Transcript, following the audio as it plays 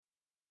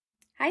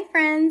Hi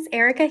friends,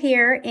 Erica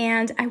here,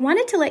 and I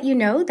wanted to let you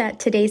know that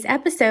today's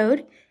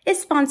episode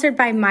is sponsored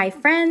by my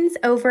friends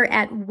over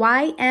at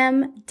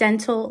YM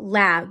Dental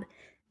Lab.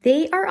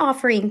 They are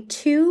offering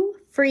 2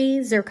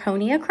 free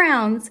zirconia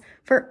crowns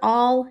for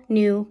all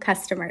new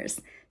customers.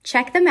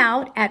 Check them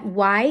out at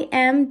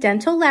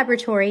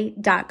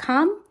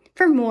ymdentallaboratory.com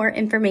for more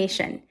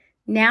information.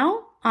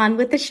 Now, on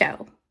with the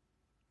show.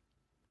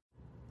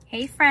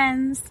 Hey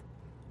friends.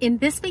 In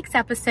this week's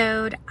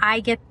episode, I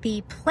get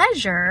the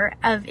pleasure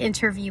of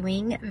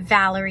interviewing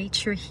Valerie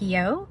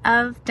Trujillo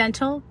of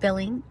Dental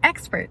Billing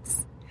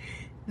Experts.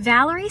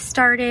 Valerie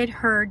started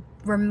her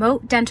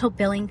remote dental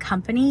billing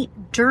company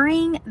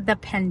during the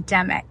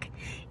pandemic.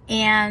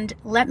 And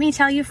let me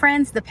tell you,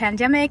 friends, the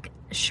pandemic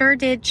sure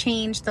did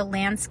change the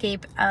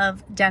landscape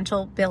of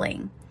dental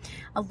billing.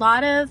 A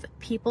lot of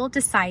people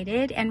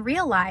decided and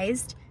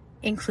realized,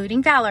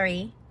 including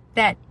Valerie,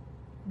 that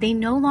they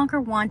no longer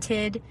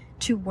wanted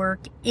to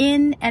work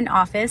in an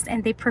office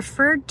and they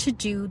preferred to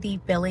do the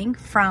billing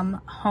from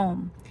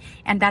home.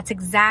 And that's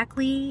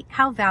exactly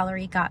how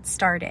Valerie got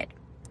started.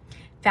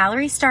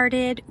 Valerie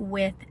started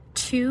with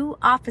 2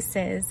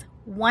 offices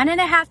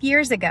 1.5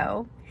 years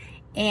ago,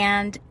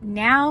 and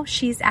now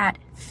she's at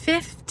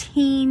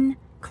 15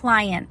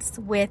 clients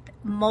with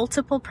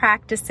multiple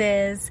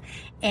practices,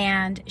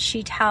 and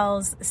she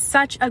tells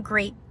such a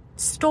great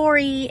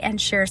story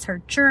and shares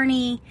her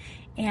journey.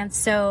 And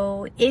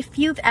so if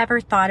you've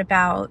ever thought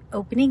about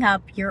opening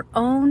up your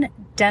own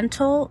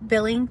dental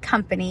billing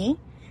company,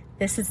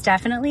 this is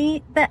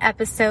definitely the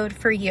episode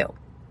for you.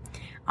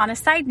 On a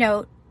side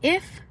note,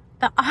 if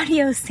the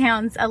audio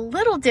sounds a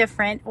little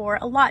different or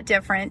a lot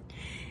different,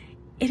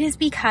 it is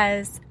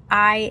because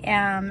I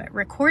am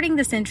recording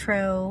this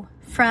intro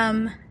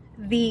from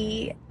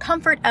the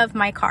comfort of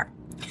my car.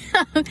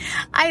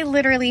 I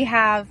literally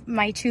have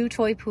my 2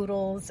 toy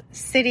poodles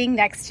sitting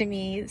next to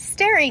me,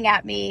 staring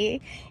at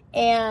me,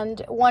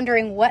 and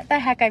wondering what the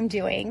heck I'm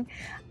doing.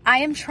 I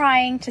am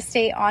trying to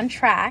stay on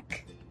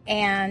track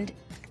and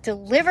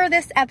deliver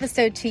this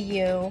episode to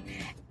you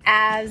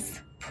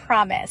as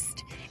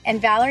promised.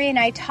 And Valerie and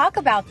I talk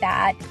about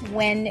that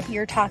when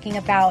you're talking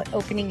about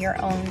opening your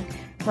own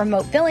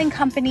remote billing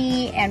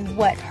company and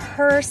what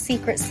her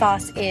secret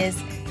sauce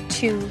is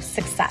to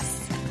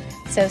success.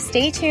 So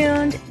stay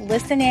tuned,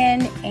 listen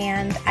in,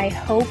 and I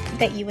hope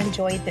that you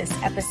enjoyed this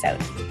episode.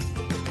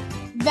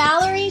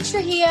 Valerie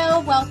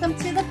Trujillo, welcome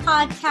to the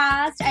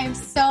podcast. I am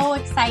so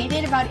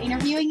excited about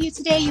interviewing you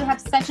today. You have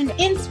such an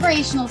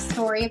inspirational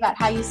story about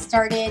how you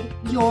started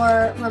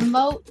your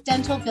remote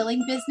dental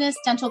billing business,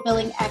 Dental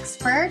Billing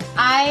Expert.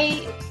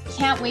 I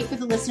can't wait for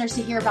the listeners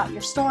to hear about your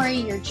story,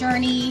 your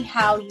journey,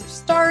 how you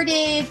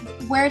started,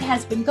 where it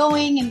has been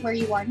going, and where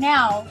you are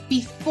now.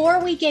 Before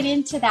we get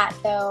into that,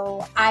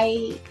 though,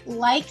 I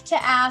like to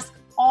ask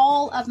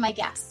all of my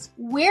guests,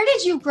 where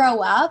did you grow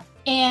up?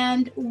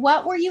 And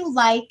what were you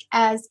like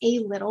as a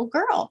little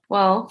girl?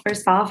 Well,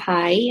 first off,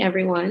 hi,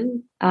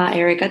 everyone.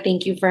 Erica,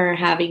 thank you for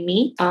having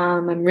me.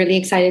 I'm really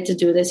excited to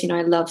do this.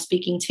 I love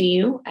speaking to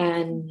you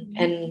and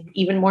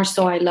even more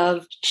so, I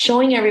love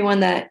showing everyone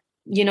that,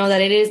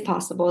 that it is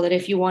possible, that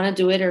if you want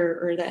to do it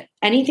or that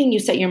anything you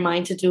set your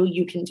mind to do,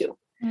 you can do.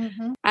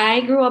 Mm-hmm.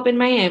 I grew up in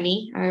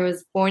Miami. I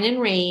was born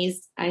and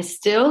raised. I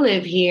still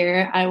live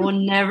here. I will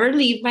never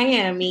leave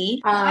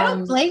Miami. I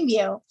don't blame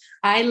you.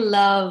 I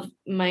love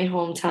my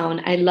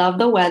hometown. I love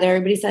the weather.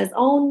 Everybody says,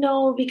 oh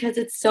no, because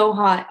it's so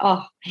hot.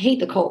 Oh, I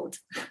hate the cold.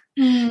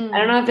 I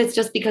don't know if it's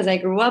just because I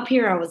grew up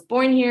here. I was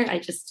born here.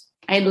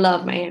 I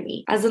love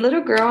Miami. As a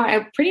little girl,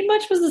 I pretty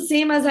much was the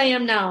same as I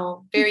am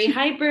now. Very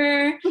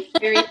hyper,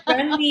 very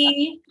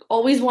friendly,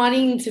 always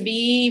wanting to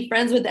be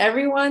friends with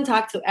everyone,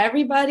 talk to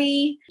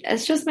everybody.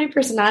 It's just my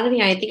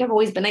personality. I think I've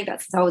always been like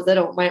that since I was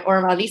little.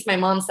 Or at least my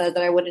mom said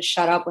that I wouldn't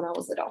shut up when I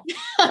was little.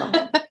 So.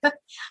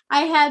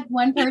 I had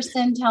one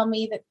person tell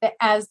me that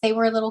as they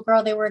were a little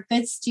girl, they were a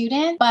good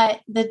student, but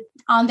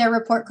on their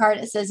report card,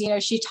 it says,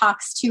 she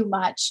talks too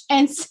much.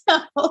 And so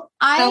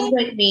sounds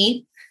like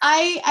me.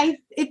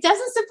 It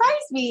doesn't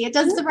surprise me. It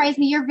doesn't surprise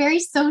me. You're very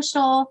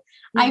social.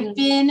 Mm-hmm. I've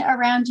been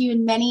around you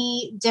in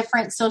many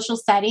different social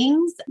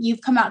settings.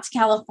 You've come out to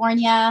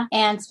California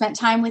and spent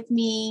time with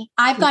me.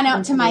 I've gone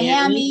out to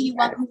Miami. You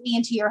welcomed me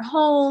into your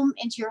home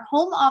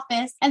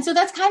office. And so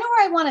that's kind of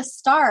where I want to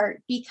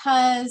start,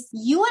 because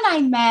you and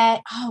I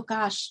met, oh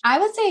gosh, I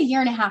would say 1.5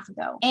 years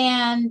ago.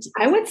 And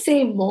I would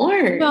say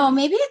more. No,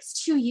 maybe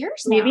it's 2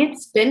 years now. Maybe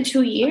it's been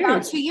 2 years.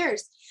 About 2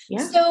 years.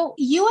 Yeah. So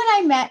you and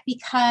I met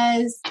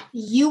because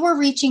you were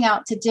reaching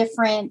out to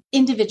different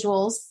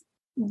individuals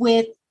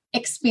with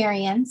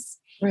experience,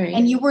 right?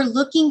 And you were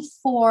looking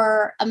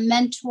for a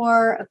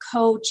mentor, a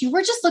coach. You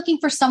were just looking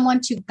for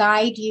someone to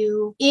guide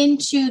you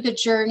into the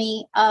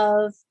journey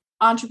of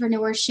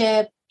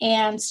entrepreneurship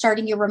and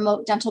starting your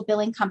remote dental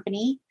billing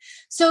company.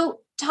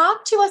 So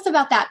talk to us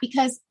about that,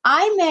 because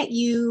I met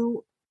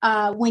you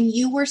when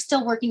you were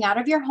still working out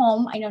of your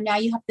home. I know now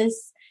you have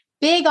this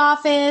big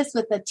office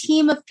with a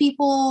team of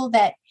people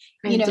that,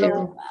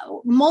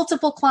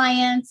 multiple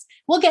clients.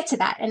 We'll get to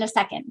that in a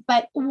second,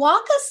 but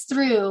walk us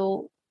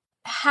through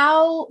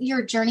how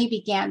your journey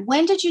began.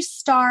 When did you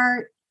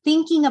start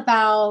thinking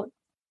about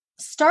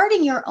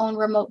starting your own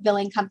remote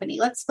billing company?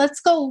 Let's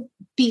go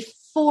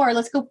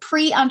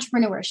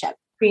pre-entrepreneurship.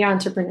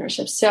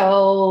 Pre-entrepreneurship.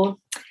 So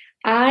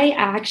I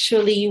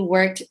actually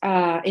worked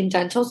in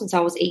dental since I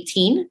was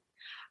 18.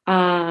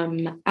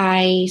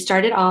 I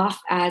started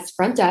off as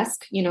front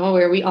desk,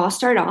 where we all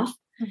start off.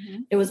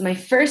 Mm-hmm. It was my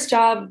first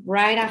job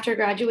right after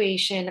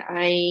graduation.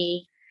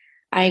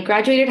 I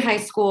graduated high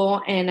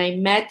school and I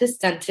met this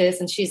dentist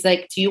and she's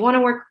like, do you want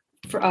to work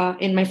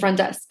in my front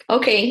desk?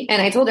 Okay.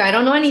 And I told her, I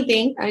don't know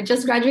anything. I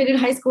just graduated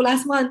high school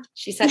last month.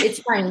 She said, it's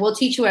fine. We'll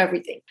teach you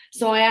everything.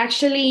 So I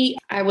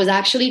was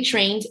actually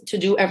trained to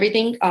do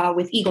everything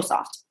with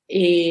EagleSoft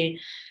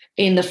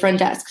in the front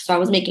desk. So I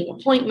was making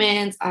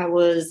appointments. I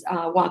was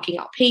walking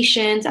out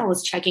patients. I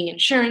was checking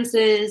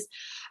insurances.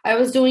 I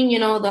was doing,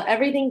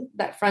 everything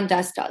that front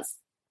desk does.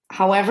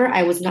 However,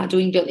 I was not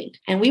doing billing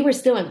and we were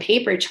still in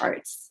paper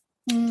charts.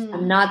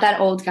 I'm not that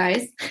old,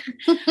 guys,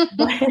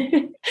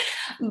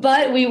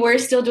 but we were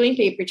still doing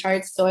paper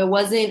charts. So it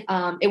wasn't,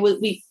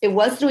 it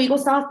was through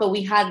EagleSoft, but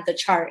we had the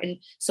chart. And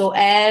so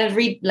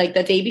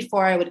the day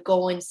before I would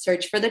go and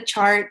search for the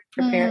chart,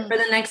 prepare for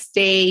the next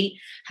day,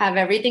 have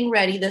everything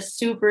ready, the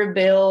super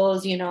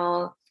bills,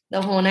 the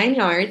whole 9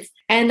 yards.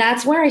 And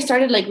that's where I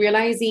started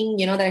realizing,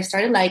 that I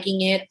started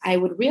liking it. I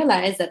would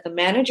realize that the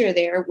manager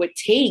there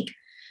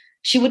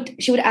she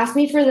would ask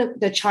me for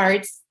the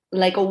charts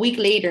a week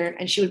later,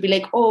 and she would be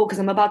like, oh, because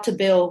I'm about to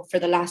bill for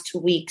the last 2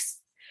 weeks.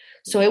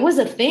 So it was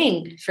a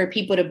thing for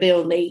people to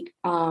bill late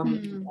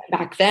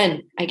back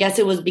then. I guess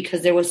it was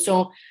because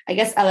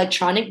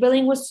electronic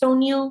billing was so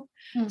new.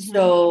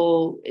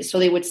 Mm-hmm. So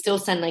they would still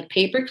send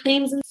paper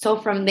claims. And so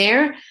from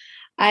there,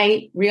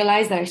 I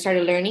realized that I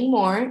started learning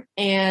more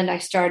and I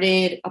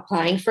started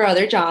applying for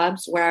other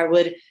jobs where I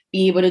would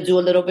be able to do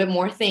a little bit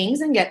more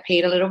things and get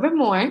paid a little bit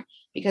more.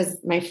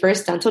 Because my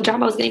first dental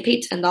job, I was getting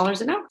paid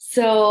 $10 an hour.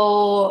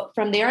 So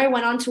from there, I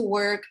went on to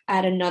work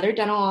at another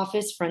dental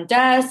office, front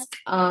desk,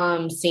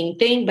 same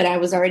thing, but I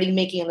was already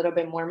making a little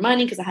bit more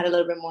money because I had a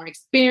little bit more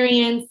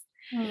experience.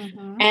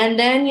 Mm-hmm. And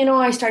then,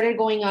 I started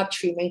going up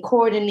treatment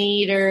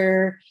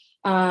coordinator,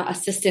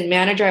 assistant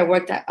manager. I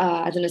worked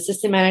as an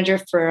assistant manager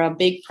for a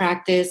big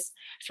practice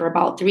for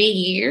about 3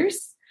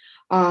 years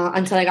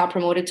until I got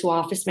promoted to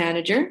office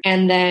manager.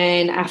 And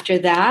then after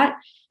that,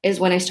 is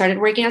when I started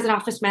working as an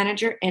office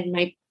manager. And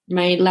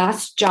my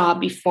last job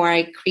before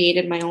I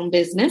created my own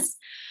business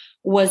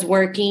was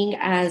working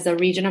as a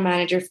regional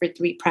manager for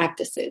 3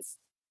 practices.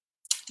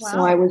 Wow.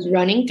 So I was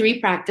running 3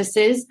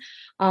 practices,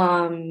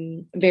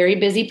 very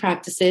busy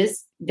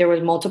practices. There were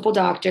multiple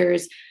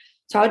doctors.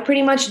 So I would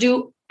pretty much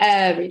do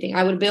everything.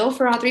 I would bill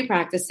for all 3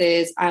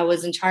 practices. I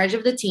was in charge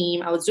of the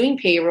team. I was doing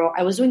payroll.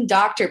 I was doing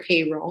doctor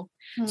payroll.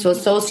 Mm-hmm. So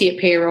associate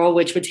payroll,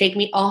 which would take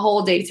me a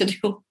whole day to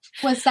do.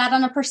 Was that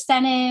on a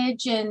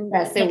percentage and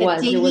yes, it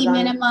was. Daily it was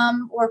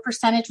minimum or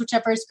percentage,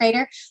 whichever is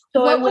greater?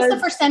 So what was the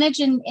percentage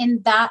in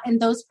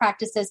those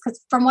practices? Because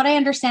from what I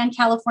understand,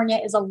 California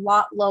is a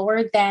lot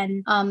lower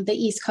than the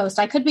East Coast.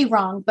 I could be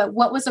wrong, but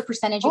what was the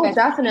percentage? Oh,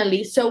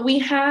 definitely. So we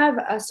have,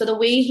 the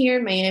way here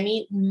in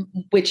Miami,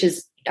 which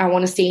is, I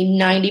want to say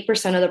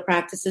 90% of the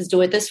practices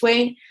do it this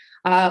way.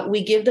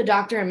 We give the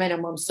doctor a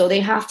minimum. So they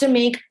have to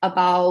make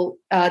about,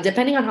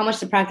 depending on how much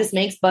the practice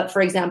makes, but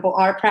for example,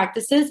 our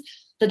practices,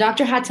 the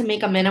doctor had to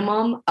make a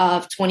minimum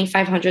of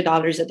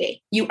 $2,500 a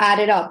day. You add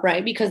it up,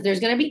 right? Because there's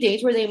going to be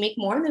days where they make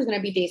more and there's going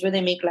to be days where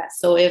they make less.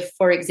 So if,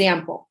 for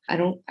example, I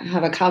don't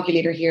have a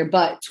calculator here,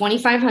 but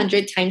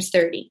 2,500 times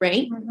 30,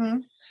 right? Mm-hmm.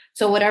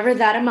 So whatever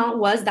that amount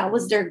was, that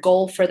was their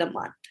goal for the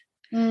month.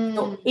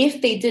 So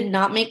if they did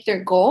not make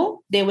their goal,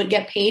 they would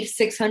get paid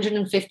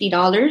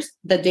 $650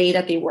 the day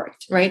that they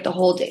worked, right? The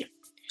whole day.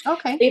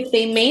 Okay. If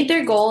they made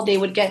their goal, they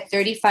would get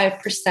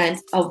 35%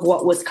 of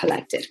what was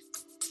collected.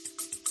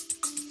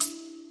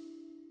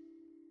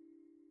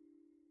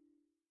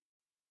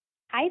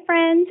 Hi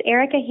friends,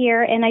 Erica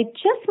here, and I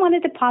just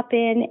wanted to pop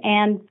in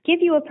and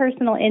give you a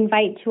personal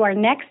invite to our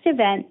next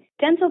event,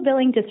 Dental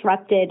Billing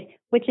Disrupted,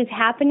 which is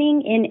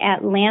happening in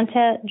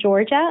Atlanta,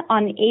 Georgia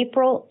on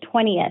April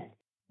 20th.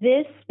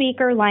 This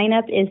speaker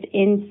lineup is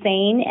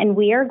insane, and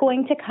we are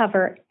going to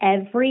cover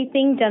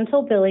everything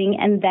dental billing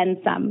and then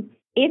some.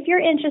 If you're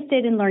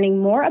interested in learning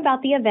more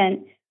about the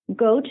event,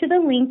 go to the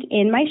link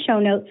in my show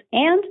notes,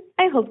 and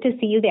I hope to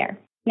see you there.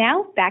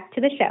 Now, back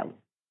to the show.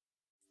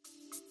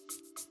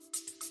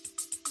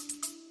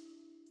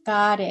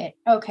 Got it.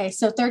 Okay,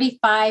 so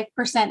 35%.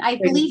 I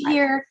believe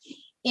here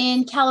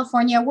in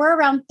California, we're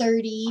around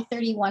 31%.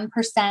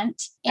 And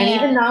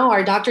even now,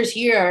 our doctors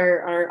here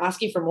are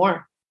asking for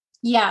more.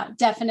 Yeah,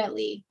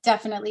 definitely.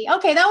 Definitely.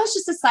 Okay. That was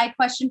just a side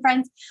question,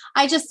 friends.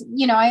 I just,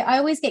 I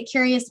always get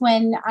curious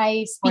when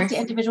I speak to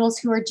individuals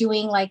who are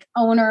doing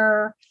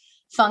owner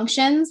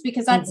functions,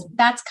 because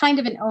that's kind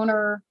of an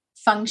owner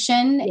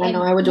function. Yeah,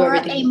 no, I would do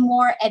everything. A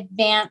more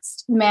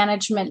advanced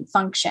management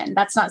function.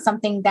 That's not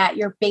something that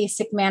your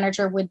basic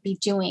manager would be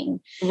doing.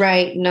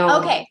 Right. No.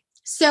 Okay.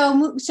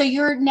 So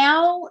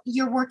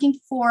you're working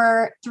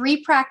for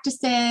 3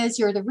 practices.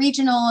 You're the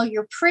regional.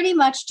 You're pretty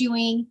much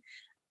doing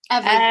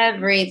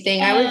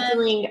Everything. I was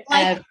doing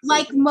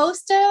like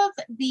most of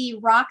the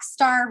rock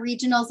star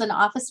regionals and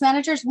office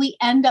managers, we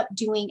end up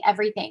doing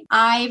everything.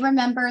 I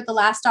remember the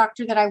last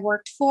doctor that I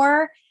worked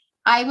for,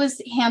 I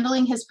was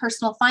handling his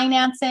personal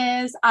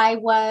finances. I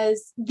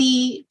was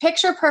the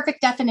picture perfect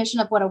definition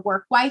of what a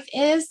work wife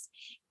is.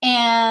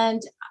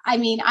 And I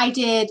mean, I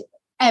did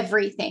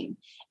everything.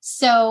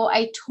 So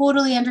I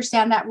totally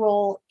understand that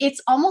role.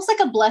 It's almost like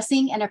a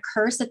blessing and a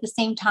curse at the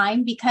same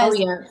time,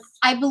 because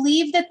I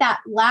believe that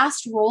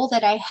last role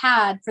that I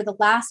had for the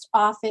last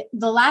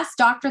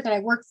doctor that I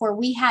worked for,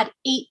 we had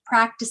 8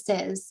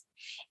 practices,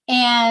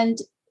 and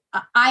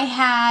I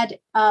had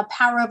a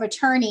power of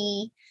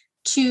attorney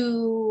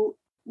to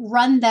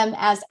run them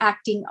as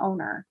acting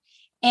owner.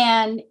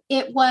 And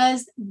it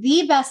was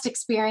the best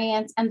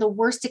experience and the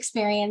worst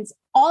experience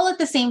all at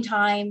the same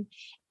time.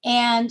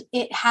 And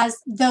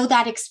though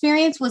that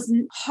experience was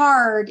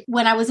hard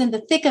when I was in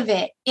the thick of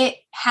it, it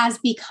has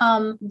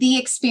become the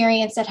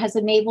experience that has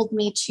enabled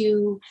me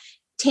to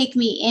take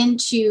me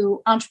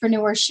into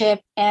entrepreneurship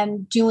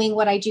and doing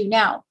what I do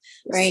now.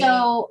 Right.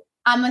 So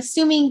I'm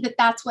assuming that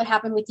that's what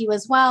happened with you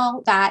as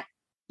well, that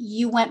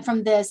you went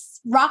from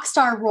this rock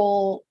star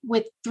role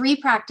with 3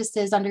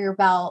 practices under your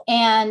belt.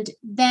 And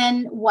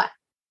then what?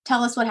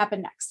 Tell us what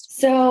happened next.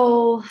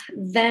 So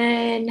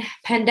then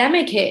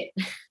pandemic hit.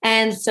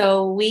 And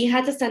so we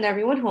had to send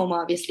everyone home,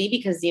 obviously,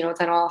 because,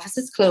 dental office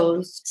is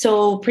closed.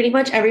 So pretty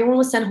much everyone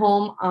was sent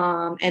home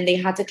and they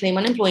had to claim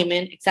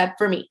unemployment except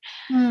for me.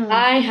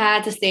 I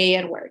had to stay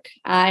at work.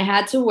 I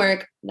had to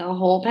work the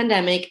whole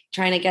pandemic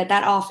trying to get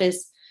that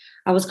office.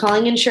 I was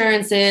calling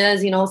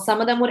insurances, some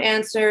of them would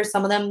answer.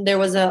 Some of them, there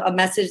was a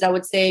message that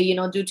would say,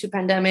 due to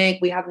pandemic,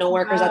 we have no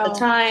workers at the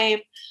time.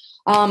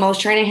 I was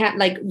trying to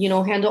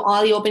handle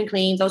all the open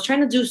claims. I was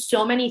trying to do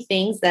so many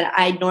things that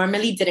I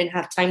normally didn't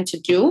have time to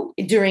do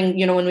during,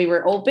 when we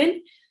were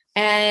open.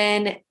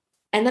 And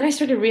then I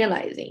started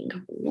realizing,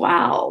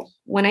 wow,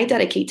 when I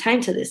dedicate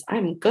time to this,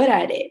 I'm good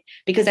at it,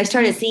 because I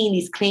started seeing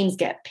these claims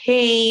get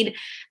paid.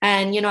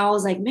 And, I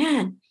was like,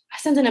 man, I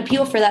sent an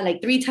appeal for that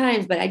like 3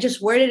 times, but I just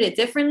worded it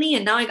differently.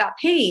 And now I got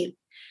paid.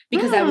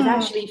 Because I was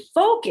actually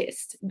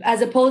focused, as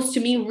opposed to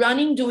me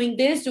running, doing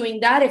this, doing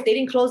that. If they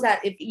didn't close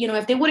that,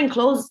 if they wouldn't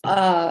close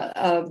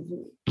a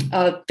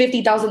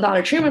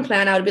 $50,000 treatment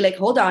plan, I would be like,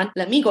 hold on,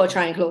 let me go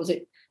try and close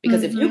it.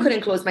 Because if you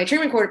couldn't close, my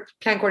treatment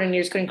plan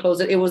coordinators couldn't close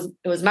it. It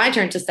was my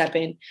turn to step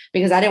in,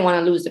 because I didn't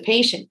want to lose the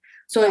patient.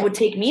 So it would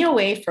take me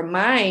away from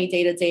my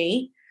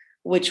day-to-day,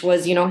 which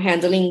was,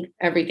 handling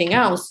everything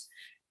else.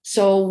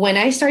 So when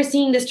I start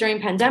seeing this during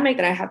pandemic,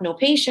 that I have no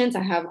patients,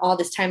 I have all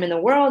this time in the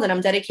world, and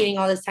I'm dedicating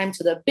all this time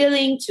to the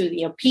billing, to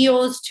the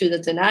appeals, to the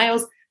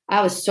denials,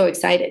 I was so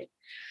excited.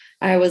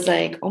 I was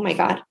like, oh my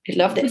God, I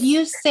love this. Would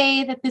you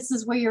say that this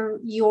is where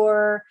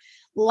your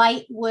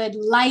light would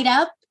light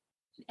up?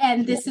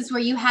 And this is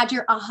where you had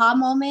your aha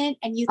moment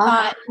and you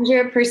thought,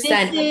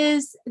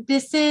 100%.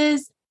 This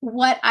is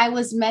what I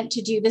was meant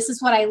to do. This is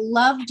what I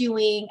love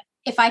doing.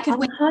 If I could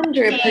wake up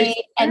today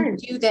and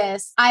do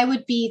this, I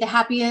would be the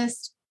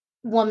happiest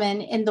woman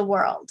in the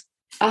world.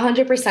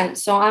 100%.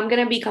 So I'm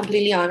going to be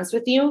completely honest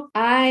with you.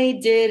 I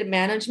did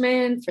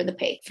management for the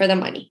pay, for the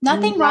money.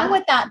 Nothing wrong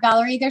with that,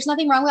 Valerie. There's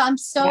nothing wrong with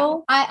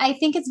it. I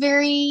think it's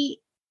very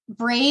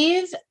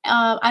brave.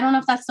 I don't know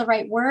if that's the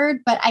right word,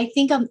 but I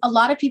think a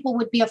lot of people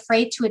would be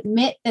afraid to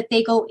admit that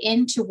they go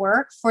into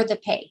work for the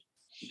pay.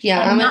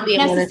 Yeah. And not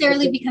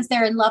necessarily because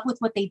they're in love with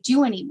what they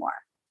do anymore.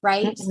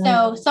 Right. Mm-hmm.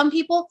 So some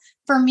people,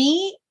 for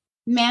me,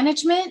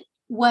 management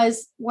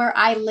was where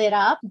I lit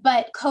up,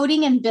 but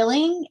coding and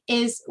billing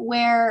is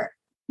where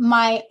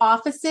my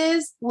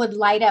offices would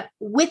light up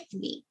with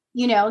me,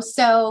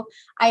 so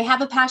I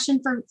have a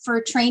passion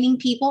for training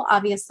people.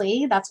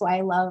 Obviously, that's why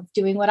I love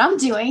doing what I'm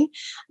doing,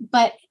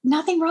 but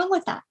nothing wrong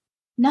with that.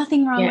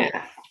 Nothing wrong with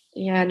that.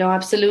 Yeah, no,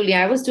 absolutely.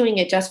 I was doing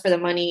it just for the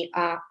money.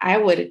 I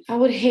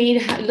would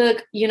hate,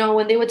 look,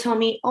 when they would tell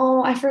me,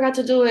 oh, I forgot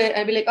to do it,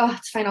 I'd be like, oh,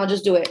 it's fine. I'll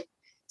just do it.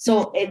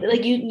 So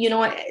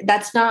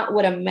that's not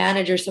what a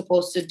manager's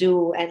supposed to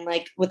do. And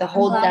like with the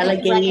whole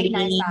delegating,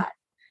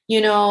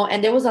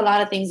 and there was a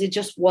lot of things. It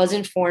just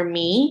wasn't for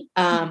me.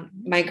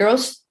 My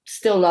girls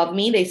still love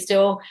me. They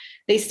still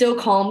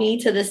call me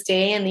to this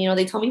day. And,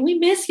 they tell me, we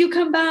miss you,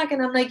 come back.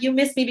 And I'm like, you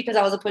miss me because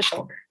I was a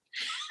pushover.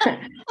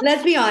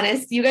 Let's be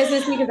honest. You guys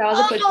miss me because I was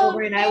a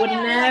pushover and I would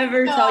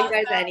never tell you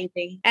guys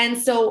anything. And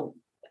so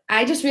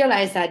I just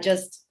realized that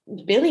just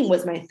billing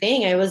was my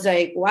thing. I was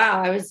like,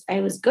 wow,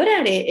 I was good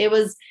at it. It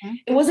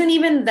wasn't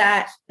even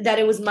that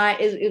it was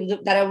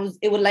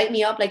it would light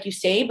me up, like you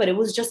say, but it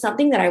was just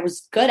something that I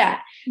was good at.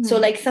 Mm-hmm. So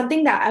like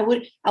something that I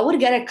would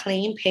get a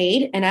claim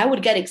paid and I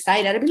would get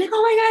excited. I'd be like,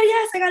 oh my God,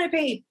 yes, I got it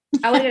paid.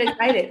 I would get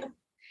excited.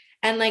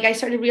 And like, I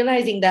started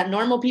realizing that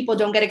normal people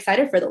don't get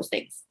excited for those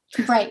things.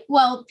 Right.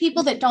 Well,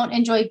 people that don't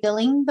enjoy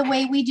billing the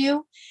way we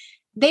do,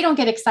 they don't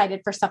get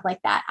excited for stuff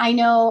like that. I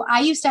know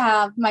I used to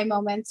have my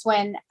moments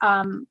when,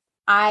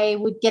 I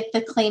would get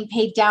the claim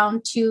paid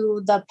down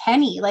to the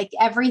penny. Like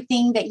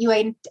everything that you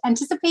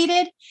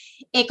anticipated,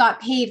 it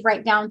got paid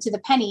right down to the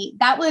penny.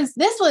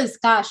 This was,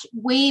 gosh,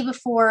 way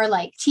before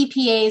like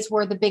TPAs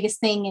were the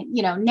biggest thing.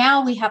 And,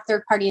 now we have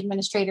third-party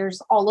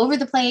administrators all over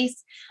the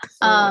place.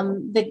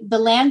 The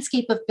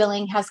landscape of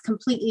billing has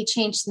completely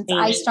changed since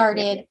I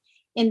started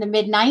in the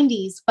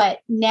mid-90s, but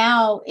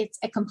now it's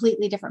a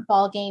completely different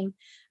ballgame.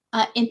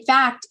 In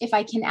fact, if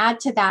I can add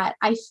to that,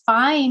 I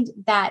find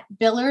that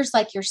billers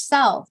like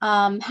yourself,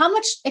 how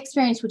much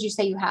experience would you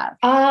say you have?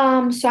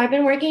 So I've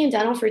been working in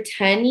dental for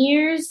 10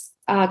 years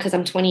because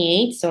I'm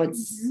 28. So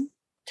it's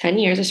 10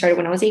 years. I started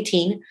when I was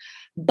 18.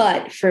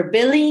 But for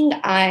billing,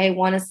 I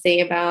want to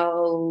say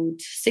about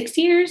 6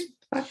 years,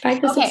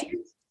 5 to 6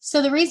 years.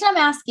 So the reason I'm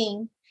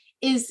asking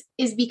is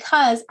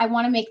because I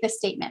want to make this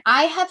statement.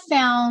 I have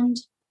found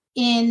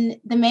in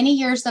the many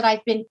years that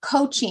I've been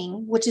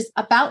coaching, which is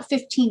about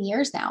 15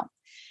 years now,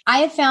 I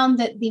have found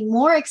that the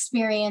more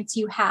experience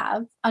you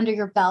have under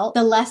your belt,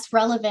 the less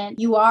relevant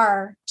you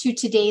are to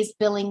today's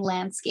billing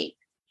landscape.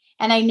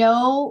 And I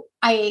know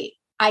I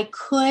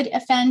could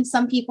offend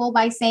some people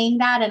by saying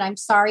that, and I'm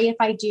sorry if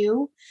I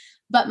do.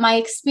 But my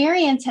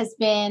experience has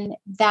been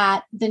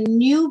that the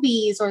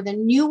newbies or the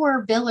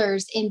newer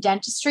billers in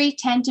dentistry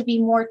tend to be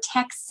more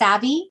tech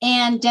savvy.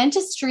 And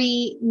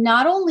dentistry,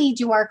 not only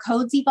do our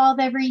codes evolve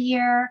every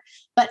year,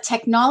 but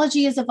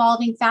technology is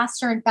evolving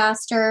faster and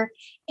faster.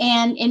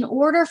 And in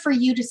order for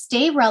you to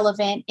stay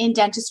relevant in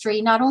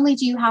dentistry, not only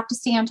do you have to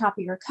stay on top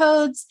of your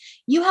codes,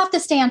 you have to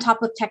stay on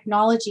top of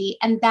technology.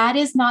 And that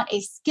is not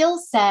a skill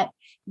set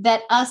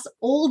that us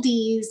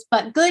oldies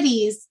but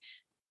goodies,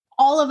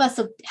 all of us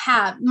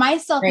have,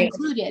 myself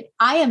included.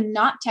 I am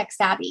not tech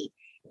savvy.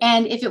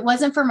 And if it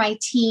wasn't for my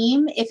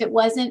team, if it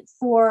wasn't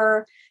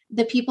for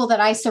the people that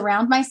I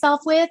surround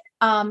myself with,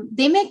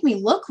 they make me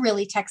look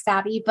really tech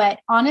savvy, but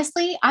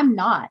honestly, I'm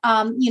not.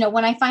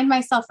 When I find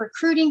myself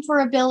recruiting for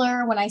a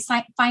biller, when I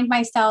find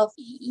myself,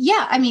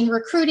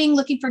 recruiting,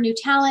 looking for new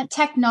talent,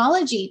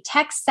 technology,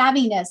 tech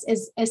savviness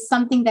is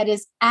something that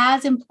is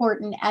as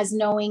important as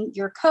knowing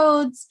your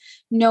codes,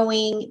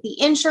 knowing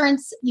the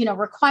insurance,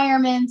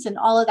 requirements and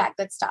all of that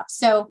good stuff.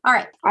 So, all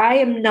right. I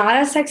am not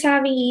as tech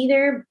savvy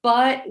either,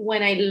 but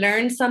when I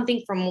learn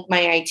something from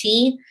my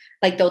IT,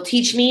 like they'll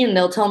teach me and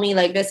they'll tell me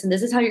like this, and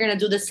this is how you're going to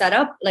do the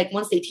setup. Like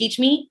once they teach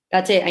me,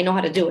 that's it. I know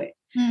how to do it.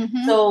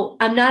 Mm-hmm. So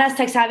I'm not as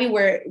tech savvy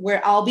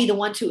where I'll be the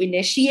one to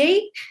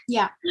initiate.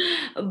 Yeah.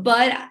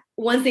 But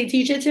once they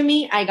teach it to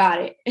me, I got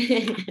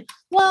it.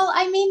 Well,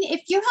 I mean,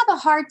 if you have a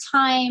hard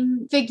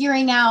time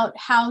figuring out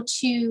how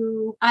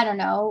to,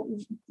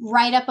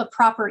 write up a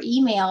proper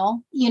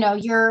email,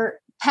 you're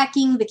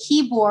pecking the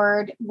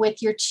keyboard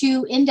with your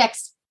two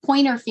index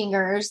pointer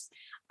fingers,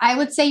 I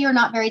would say you're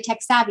not very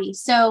tech savvy.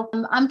 So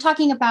I'm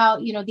talking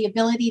about, the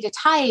ability to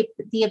type,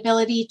 the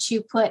ability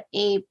to put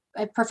a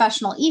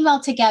professional email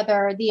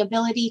together, the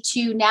ability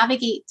to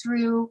navigate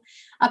through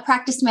a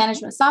practice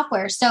management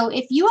software. So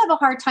if you have a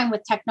hard time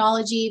with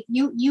technology,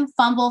 you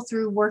fumble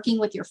through working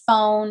with your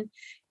phone,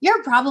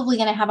 you're probably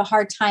going to have a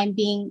hard time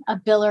being a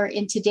biller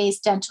in today's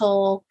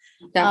dental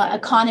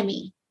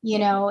economy.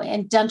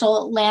 And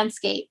dental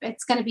landscape.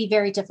 It's going to be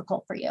very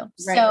difficult for you.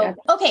 Right.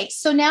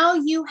 So now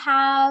you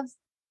have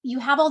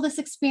all this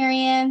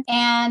experience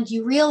and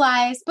you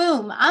realize,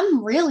 boom,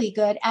 I'm really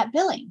good at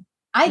billing.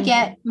 I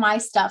get my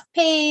stuff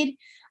paid.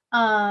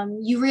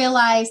 You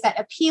realize that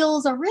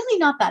appeals are really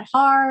not that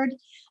hard.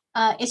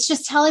 It's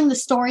just telling the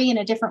story in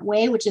a different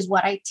way, which is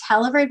what I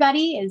tell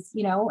everybody is,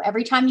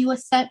 every time you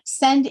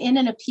send in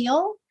an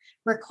appeal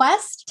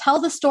request, tell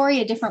the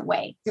story a different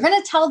way. You're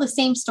going to tell the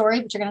same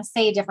story, but you're going to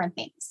say different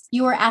things.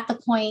 You are at the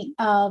point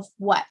of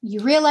what?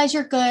 You realize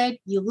you're good.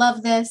 You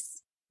love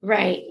this.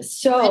 Right.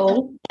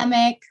 So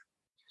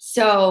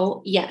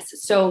yes.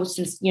 So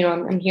since,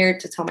 I'm here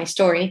to tell my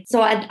story.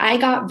 So I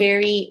got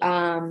very,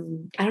 I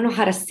don't know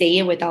how to say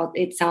it without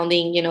it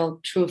sounding,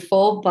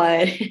 truthful,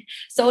 but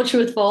so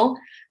truthful.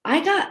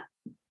 I got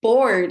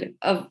bored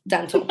of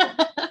dental.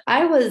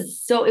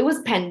 It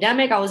was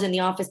pandemic. I was in the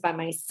office by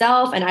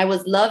myself and I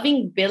was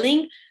loving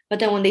billing. But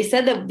then when they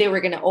said that they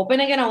were going to open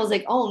again, I was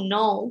like, oh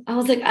no. I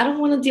was like, I don't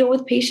want to deal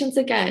with patients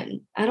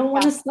again. I don't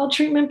want to sell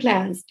treatment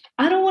plans.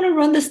 I don't want to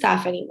run the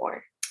staff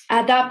anymore.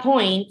 At that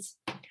point,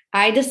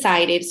 I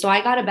decided, so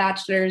I got a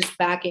bachelor's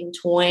back in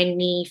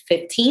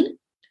 2015.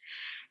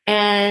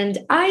 And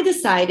I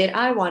decided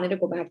I wanted to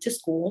go back to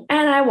school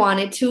and I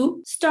wanted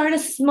to start a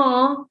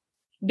small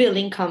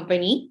billing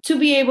company to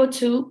be able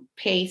to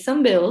pay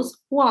some bills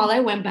while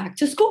I went back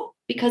to school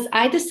because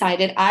I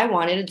decided I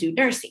wanted to do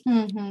nursing.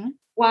 Mm-hmm.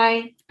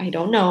 Why? I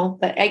don't know.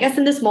 But I guess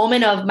in this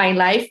moment of my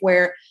life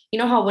where,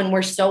 how when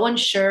we're so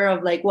unsure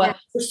of like what,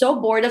 we're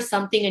so bored of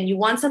something and you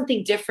want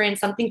something different,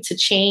 something to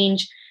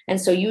change. And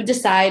so you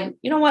decide,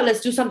 let's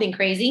do something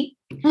crazy,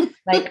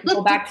 like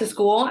go back to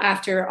school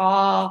after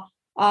all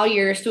all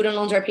your student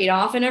loans are paid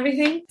off and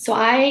everything. So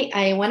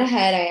I went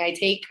ahead, I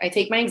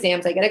take my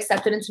exams, I get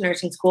accepted into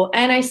nursing school,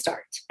 and I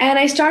start. And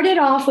I started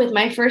off with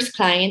my first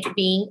client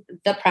being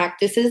the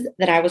practices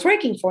that I was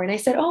working for. And I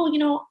said,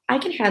 oh, I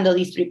can handle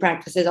these 3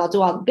 practices. I'll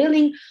do all the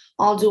billing.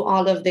 I'll do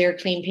all of their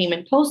claim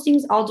payment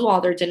postings. I'll do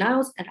all their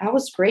denials. And that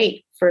was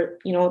great for,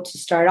 to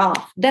start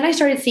off. Then I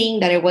started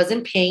seeing that I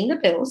wasn't paying the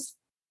bills.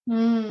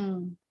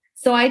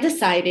 So I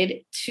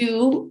decided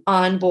to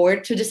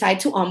decide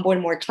to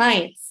onboard more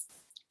clients.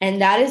 And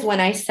that is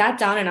when I sat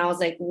down and I was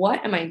like,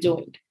 what am I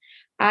doing?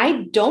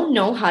 I don't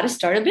know how to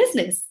start a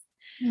business.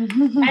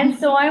 And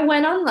so I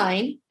went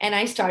online and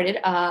I started,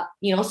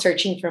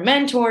 searching for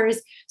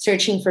mentors,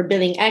 searching for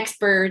billing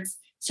experts,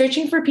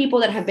 searching for people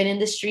that have been in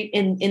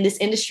this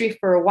industry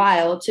for a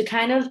while to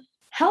kind of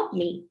help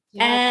me.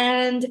 Yeah.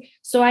 And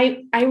so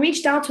I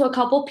reached out to a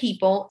couple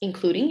people,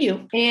 including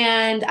you.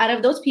 And out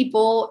of those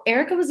people,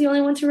 Erica was the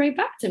only one to write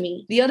back to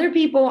me. The other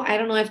people, I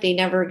don't know if they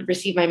never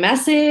received my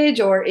message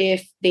or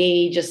if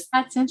they just...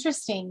 That's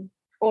interesting.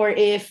 Or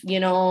if,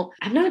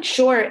 I'm not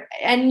sure.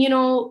 And,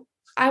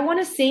 I want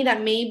to say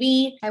that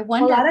maybe a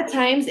lot of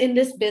times in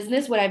this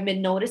business, what I've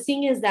been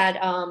noticing is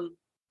that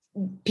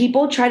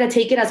people try to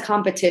take it as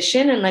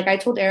competition. And like I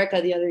told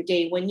Erica the other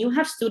day, when you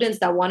have students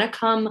that want to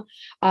come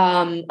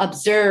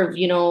observe,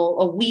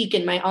 a week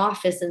in my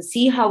office and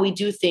see how we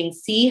do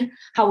things, see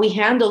how we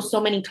handle so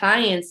many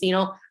clients,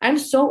 I'm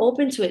so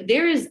open to it.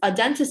 There is a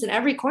dentist in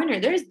every corner.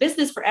 There is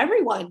business for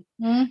everyone.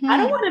 Mm-hmm. I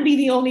don't want to be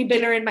the only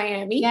biller in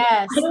Miami.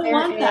 Yes, I don't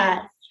want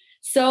that.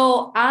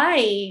 So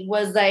I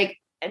was like,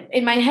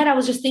 in my head, I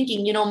was just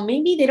thinking,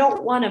 maybe they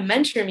don't want to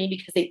mentor me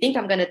because they think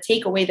I'm going to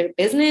take away their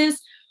business.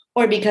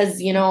 Or because,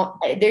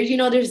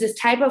 there's this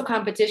type of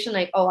competition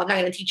like, oh, I'm not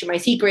going to teach you my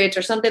secrets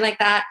or something like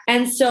that.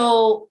 And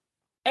so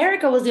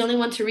Erica was the only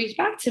one to reach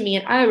back to me.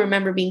 And I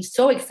remember being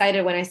so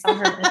excited when I saw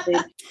her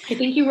message. I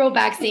think you wrote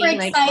back saying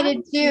like,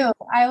 excited too.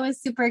 I was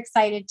super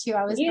excited too.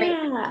 I was great.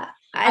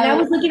 And I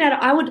was looking at,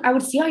 I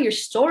would see all your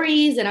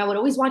stories and I would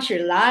always watch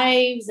your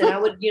lives and I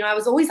would, I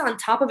was always on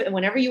top of it. And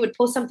whenever you would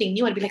post something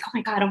new, I'd be like,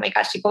 oh my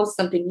gosh, she posted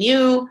something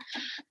new.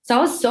 So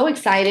I was so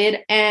excited.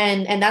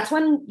 And that's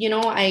when,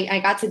 I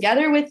got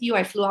together with you.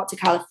 I flew out to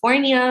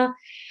California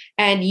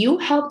and you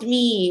helped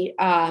me.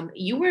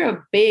 You were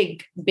a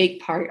big, big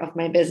part of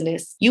my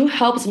business. You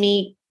helped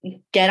me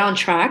get on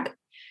track.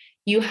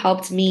 You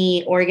helped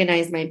me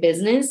organize my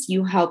business.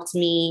 You helped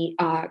me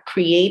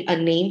create a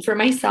name for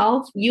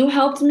myself. You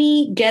helped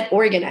me get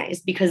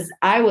organized because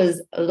I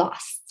was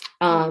lost.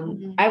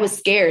 I was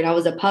scared. I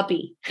was a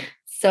puppy.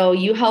 So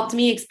you helped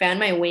me expand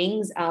my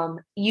wings.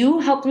 You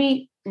helped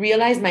me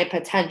realize my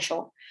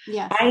potential.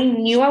 Yes. I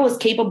knew I was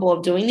capable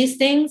of doing these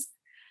things,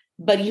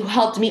 but you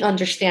helped me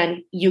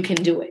understand you can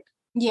do it.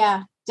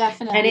 Yeah.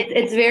 Definitely. And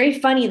it's very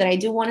funny that I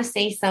do want to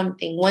say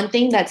something. One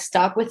thing that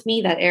stuck with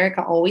me that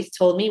Erica always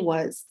told me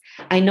was,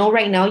 I know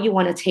right now you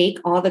want to take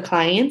all the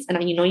clients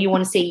and you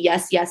want to say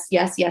yes, yes,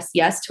 yes, yes,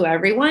 yes to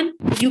everyone.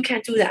 You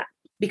can't do that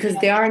because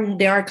there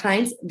are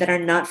clients that are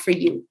not for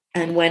you.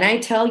 And when I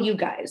tell you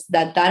guys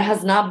that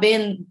has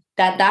been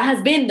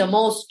the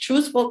most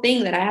truthful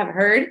thing that I have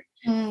heard,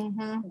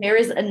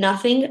 there's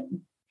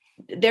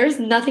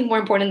nothing more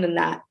important than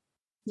that.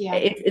 Yeah.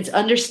 It's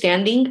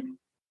understanding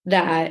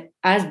that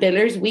as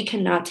billers, we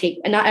cannot take,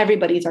 and not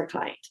everybody's our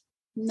client.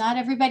 Not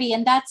everybody.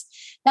 And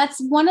that's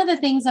one of the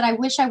things that I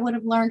wish I would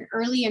have learned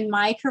early in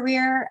my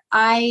career.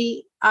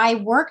 I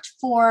worked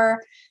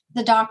for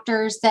the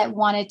doctors that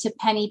wanted to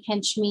penny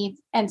pinch me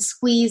and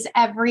squeeze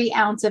every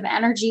ounce of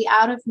energy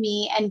out of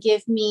me and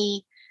give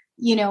me,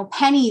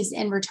 pennies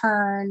in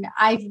return.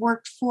 I've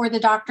worked for the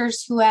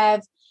doctors who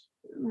have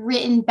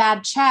written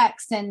bad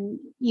checks and,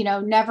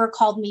 never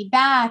called me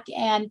back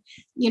and,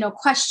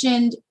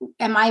 questioned,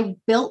 am I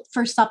built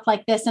for stuff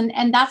like this?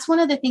 And that's one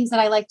of the things that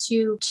I like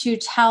to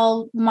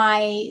tell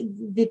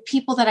the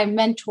people that I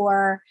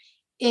mentor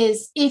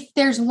is if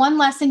there's one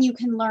lesson you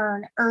can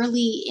learn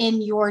early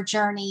in your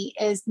journey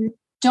is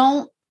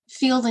don't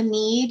feel the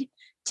need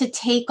to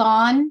take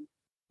on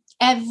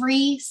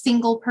every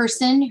single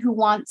person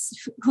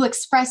who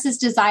expresses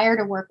desire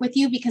to work with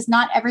you, because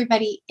not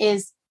everybody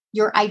is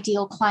your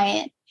ideal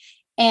client.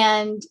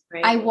 And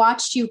right. I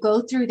watched you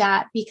go through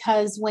that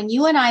because when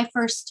you and I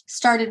first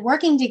started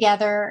working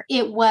together,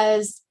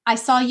 I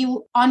saw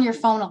you on your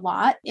phone a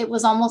lot. It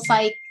was almost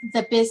like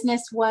the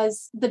business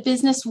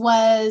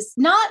was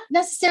not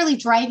necessarily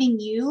driving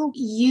you.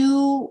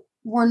 You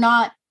were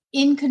not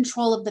in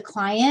control of the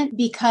client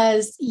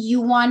because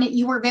you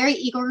were very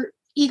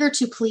eager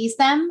to please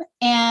them.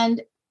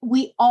 And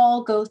we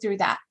all go through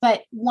that.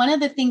 But one of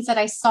the things that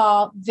I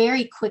saw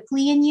very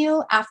quickly in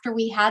you after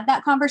we had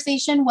that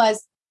conversation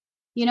was,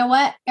 you know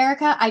what,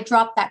 Erica, I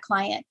dropped that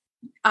client.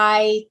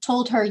 I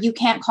told her, you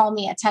can't call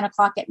me at 10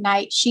 o'clock at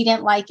night. She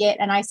didn't like it.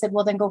 And I said,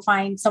 well, then go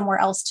find somewhere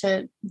else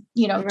to,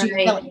 right. do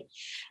billing.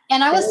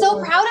 And I was so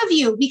proud of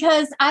you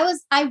because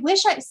I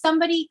wish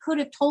somebody could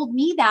have told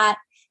me that,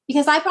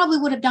 because I probably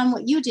would have done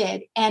what you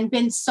did and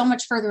been so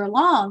much further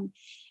along.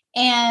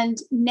 And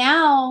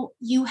now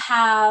you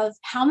have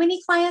how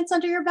many clients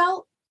under your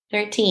belt?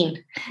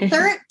 13.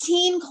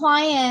 13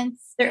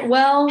 clients.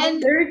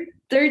 They're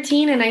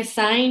 13 and I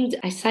signed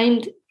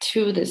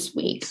 2 this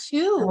week.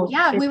 2.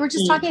 Yeah. 15. We were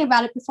just talking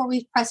about it before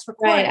we pressed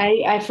record.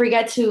 Right. I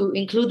forget to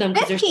include them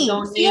because they're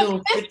so new. You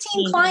have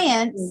 15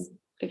 clients.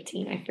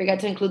 15. I forgot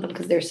to include them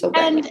because they're so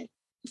good. And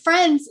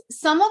friends,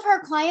 some of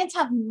her clients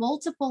have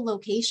multiple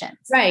locations.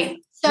 Right.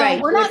 So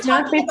right. we're not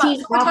talking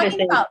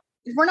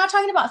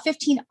about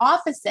 15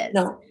 offices.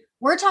 No.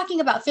 We're talking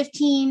about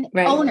 15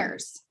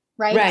 owners,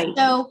 right? Right.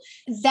 So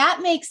that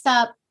makes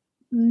up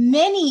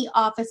many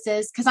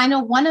offices, because I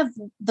know one of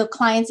the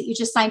clients that you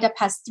just signed up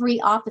has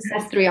 3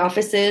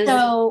 offices.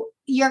 So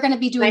you're going to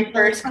be doing. My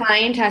first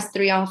client has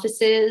 3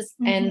 offices,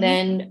 and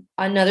then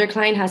another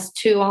client has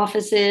 2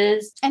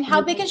 offices. And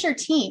how big is your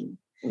team?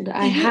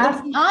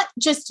 It's not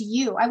just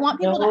you. I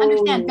want people to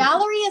understand.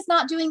 Valerie is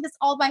not doing this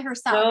all by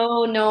herself.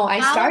 No. I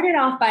started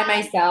off by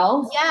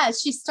myself.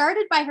 Yes, she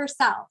started by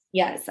herself.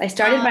 Yes, I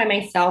started by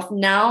myself.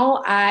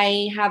 Now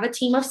I have a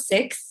team of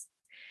 6.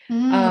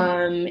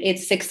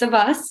 It's 6 of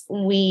us.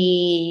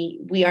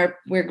 We're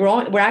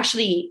growing. We're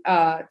actually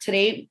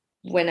today,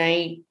 when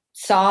I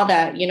saw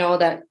that,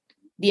 that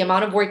the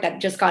amount of work that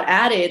just got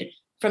added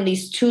from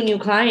these 2 new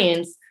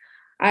clients,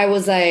 I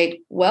was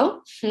like,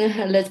 well,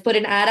 let's put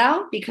an ad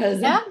out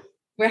because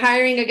we're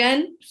hiring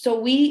again. So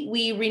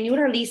we renewed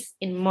our lease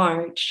in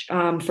March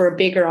for a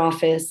bigger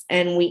office.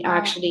 And we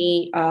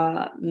actually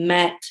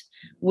met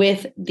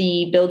with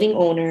the building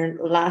owner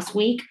last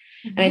week.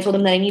 And I told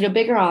him that I need a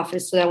bigger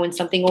office so that when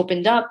something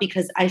opened up,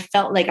 because I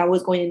felt like I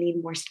was going to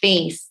need more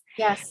space.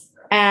 Yes.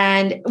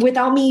 And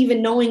without me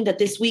even knowing that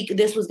this week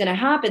this was going to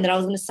happen, that I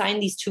was going to sign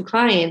these 2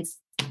 clients.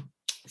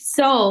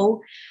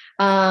 So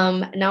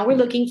now we're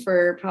looking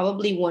for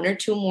probably 1 or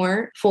 2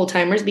 more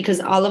full-timers because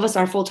all of us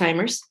are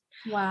full-timers.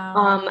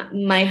 Wow.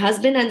 My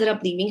husband ended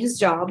up leaving his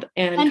job.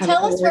 And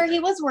tell us where he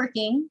was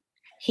working.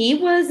 He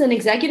was an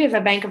executive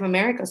at Bank of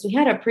America. So he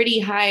had a pretty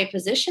high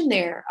position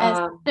there.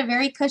 A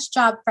very cush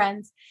job,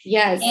 friends.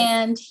 Yes.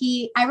 And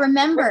I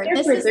remember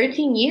this for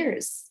 13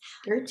 years.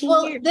 13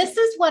 years. This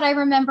is what I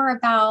remember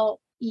about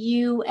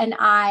you and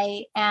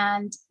I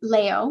and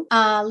Leo.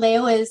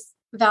 Leo is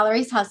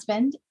Valerie's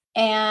husband.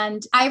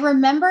 And I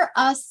remember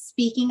us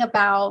speaking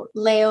about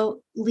Leo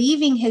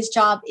leaving his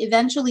job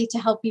eventually to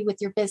help you with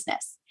your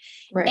business.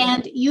 Right.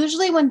 And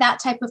usually when that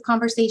type of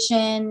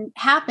conversation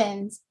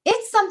happens,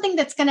 it's something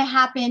that's going to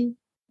happen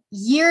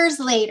years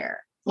later.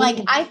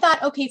 Like I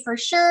thought, okay, for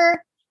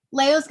sure,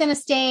 Leo's going to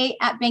stay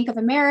at Bank of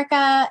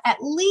America at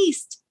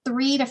least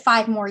 3 to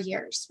 5 more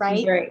years,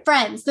 right?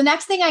 Friends, the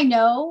next thing I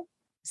know,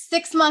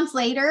 6 months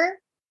later,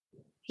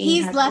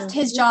 he's left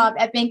his job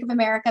at Bank of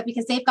America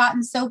because they've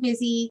gotten so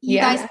busy. You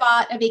guys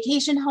bought a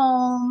vacation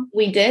home.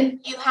 We did.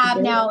 You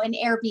have now an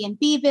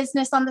Airbnb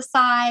business on the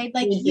side.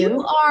 Like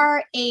you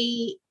are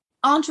a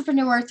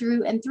entrepreneur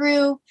through and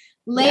through.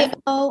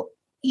 Leo,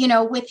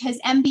 with his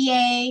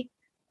MBA,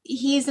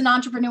 he's an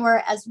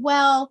entrepreneur as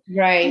well.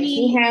 Right. I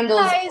mean, he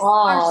handles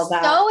all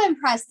that. So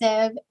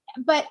impressive.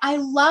 But I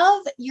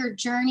love your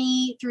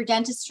journey through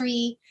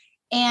dentistry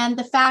and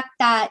the fact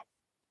that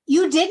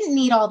you didn't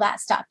need all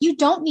that stuff. You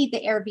don't need the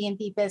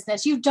Airbnb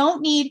business. You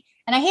don't need,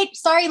 and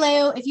sorry,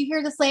 Leo, if you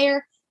hear this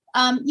later,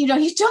 you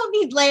don't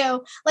need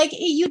Leo. Like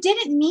you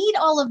didn't need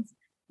all of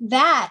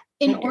that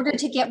in order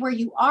to get where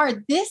you are.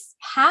 This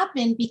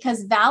happened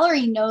because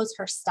Valerie knows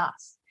her stuff.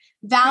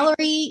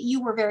 Valerie,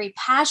 you were very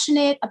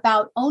passionate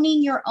about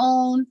owning your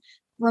own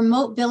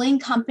remote billing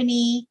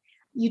company.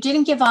 You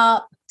didn't give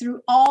up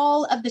through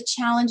all of the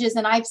challenges.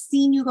 And I've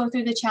seen you go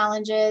through the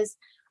challenges.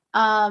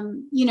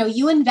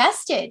 You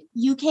invested.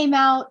 You came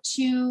out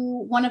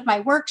to one of my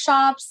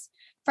workshops.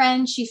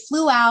 Friend, she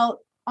flew out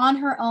on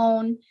her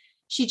own.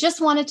 She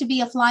just wanted to be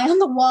a fly on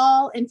the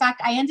wall. In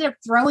fact, I ended up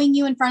throwing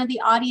you in front of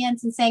the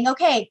audience and saying,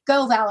 okay,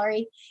 go,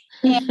 Valerie.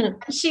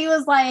 And she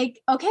was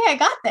like, okay, I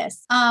got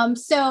this.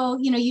 So,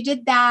 you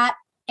did that.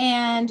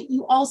 And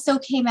you also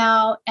came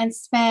out and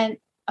spent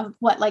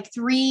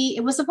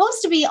it was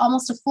supposed to be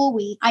almost a full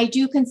week. I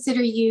do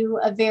consider you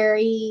a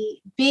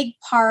very big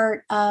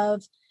part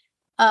of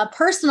a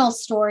personal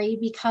story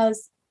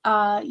because,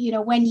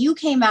 when you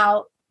came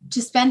out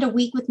to spend a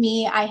week with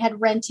me, I had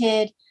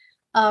rented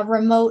a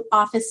remote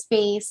office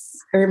space.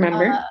 I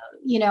remember,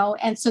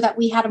 and so that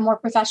we had a more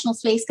professional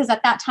space because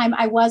at that time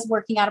I was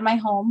working out of my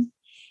home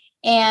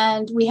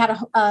and we had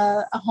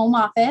a home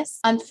office.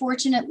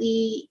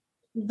 Unfortunately,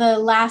 the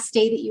last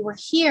day that you were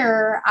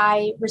here,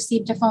 I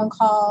received a phone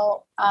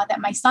call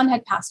that my son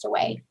had passed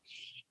away.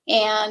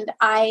 And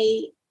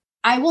I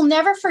will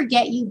never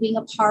forget you being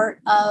a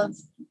part of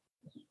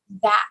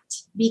that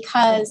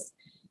because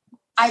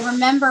I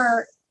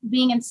remember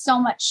being in so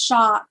much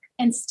shock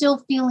and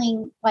still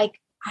feeling like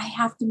I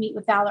have to meet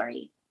with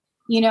Valerie,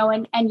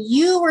 and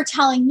you were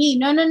telling me,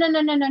 no,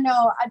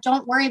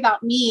 don't worry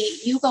about me.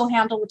 You go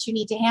handle what you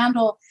need to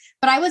handle.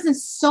 But I was in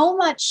so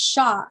much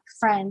shock,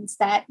 friends,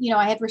 that,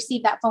 I had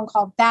received that phone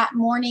call that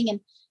morning. And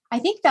I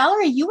think,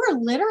 Valerie, you were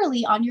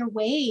literally on your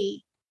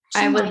way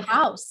to my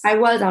house. I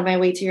was on my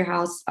way to your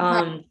house.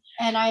 Right.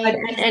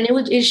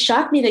 It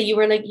shocked me that you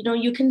were like,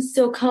 you can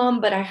still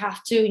come, but I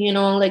have to,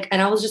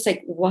 and I was just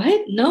like,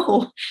 what?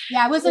 No.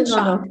 Yeah, I was in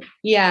shock. No.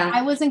 Yeah.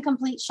 I was in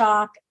complete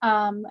shock.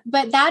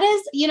 But that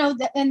is,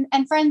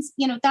 and friends,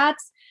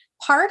 that's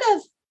part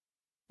of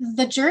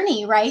the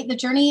journey, right? The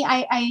journey,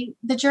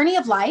 the journey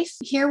of life.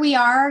 Here we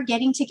are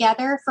getting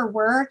together for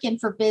work and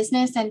for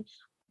business. And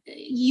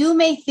you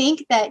may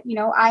think that,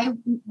 I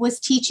was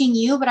teaching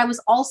you, but I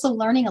was also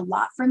learning a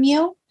lot from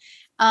you,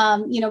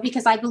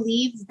 because I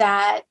believe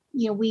that,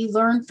 we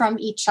learn from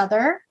each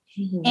other.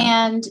 Mm-hmm.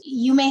 And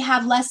you may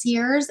have less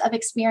years of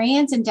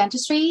experience in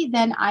dentistry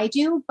than I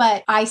do,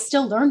 but I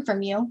still learn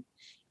from you.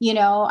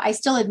 I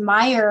still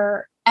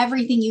admire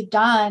everything you've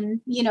done.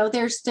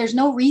 There's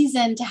no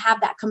reason to have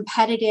that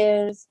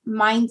competitive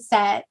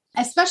mindset,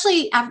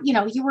 especially,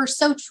 you were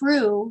so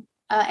true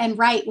and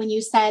right when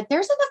you said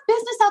there's enough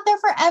business out there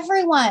for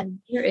everyone.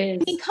 There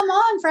is. I mean, come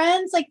on,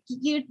 friends. Like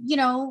there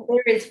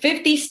is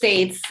 50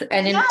 states,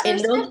 and in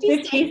those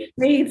 50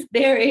 states,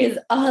 there is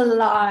a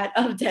lot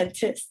of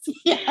dentists.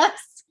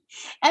 Yes.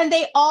 And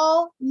they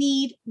all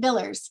need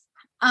billers.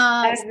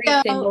 Every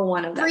single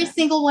one of them. Every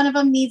single one of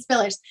them needs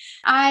billers.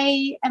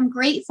 I am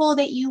grateful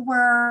that you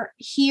were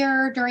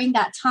here during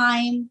that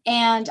time.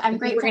 And I'm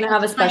grateful. We're going to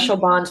have a special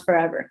bond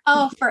forever.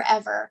 Oh,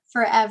 forever.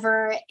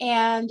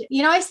 And,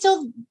 I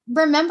still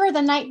remember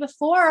the night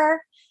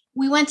before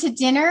we went to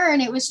dinner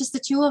and it was just the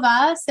two of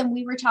us and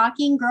we were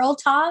talking girl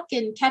talk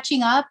and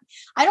catching up.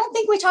 I don't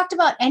think we talked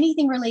about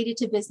anything related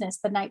to business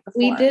the night before.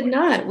 We did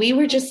not. We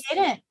were just...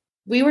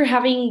 We were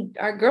having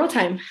our girl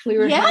time. It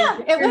was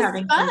fun. It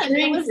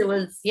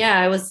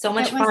was so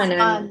much fun.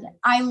 And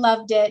I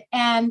loved it.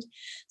 And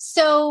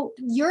so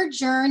your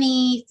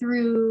journey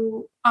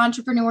through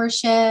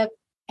entrepreneurship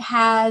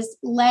has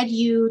led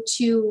you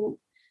to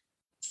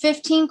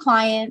 15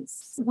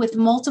 clients with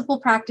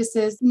multiple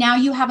practices. Now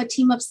you have a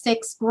team of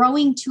 6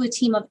 growing to a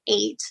team of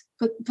 8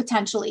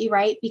 potentially,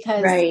 right?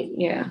 Because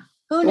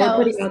who knows?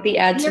 We're putting out the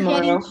ad tomorrow.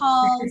 You're getting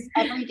calls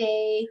every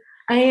day.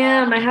 I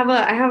am. I have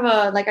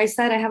a, like I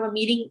said, I have a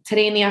meeting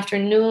today in the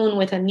afternoon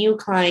with a new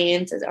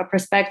client, a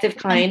prospective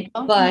client.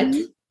 But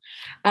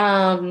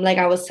like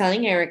I was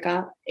telling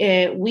Erica,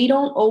 we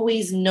don't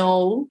always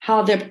know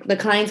how the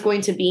client's going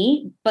to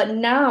be. But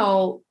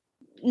now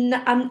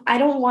I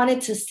don't want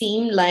it to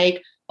seem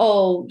like,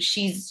 oh,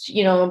 she's,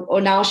 or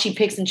now she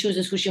picks and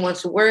chooses who she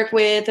wants to work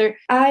with. Or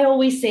I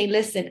always say,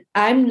 listen,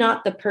 I'm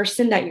not the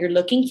person that you're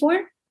looking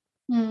for.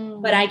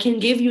 But I can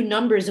give you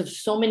numbers of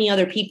so many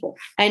other people,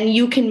 and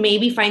you can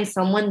maybe find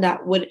someone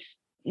that would,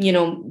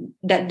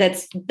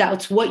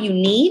 that's what you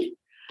need.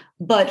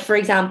 But for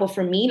example,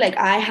 for me, like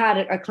I had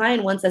a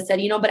client once that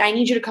said, but I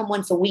need you to come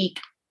once a week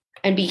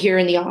and be here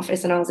in the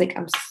office. And I was like,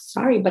 I'm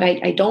sorry, but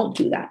I don't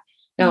do that.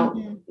 Now,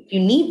 if you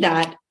need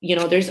that,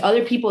 there's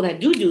other people that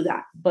do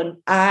that, but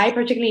I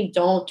particularly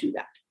don't do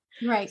that.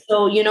 Right.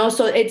 So,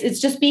 so it's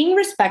just being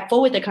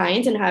respectful with the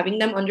clients and having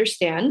them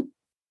understand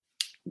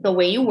the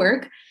way you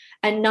work.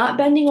 And not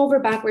bending over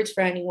backwards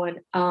for anyone.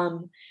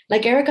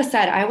 Like Erica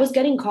said, I was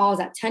getting calls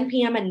at 10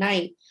 p.m. at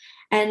night,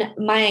 and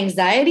my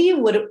anxiety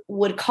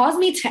would cause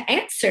me to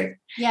answer,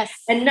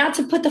 and not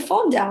to put the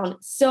phone down.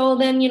 So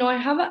then, I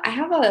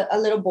have a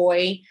little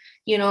boy.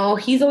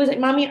 He's always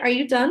like, "Mommy, are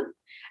you done?"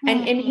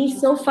 And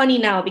he's so funny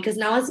now because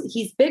now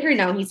he's bigger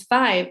now. He's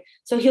 5,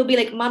 so he'll be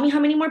like, "Mommy,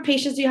 how many more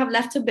patients do you have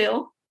left to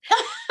bill?"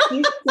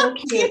 He's so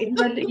cute.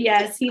 But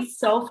yes, he's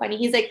so funny.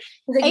 He's like,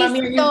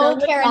 "Mommy, are you done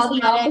with all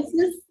the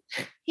offices?"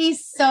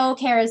 He's so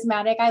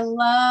charismatic.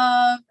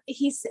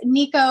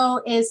 Nico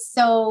is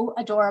so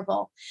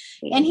adorable.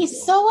 And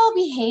he's so well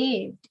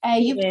behaved.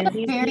 You've done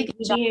a very good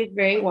job. He behaves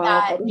very well.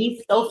 But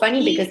he's so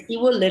funny because he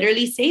will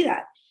literally say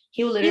that.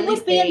 He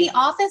would be in the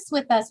office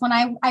with us. When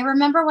I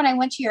remember when I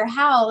went to your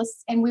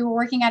house and we were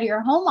working out of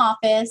your home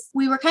office,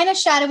 we were kind of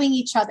shadowing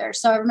each other.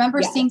 So I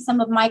remember seeing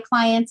some of my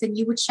clients and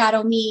you would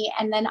shadow me.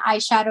 And then I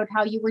shadowed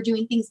how you were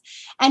doing things.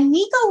 And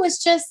Nico was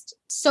just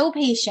so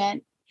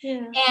patient.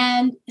 Yeah.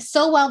 And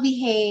so well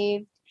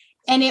behaved.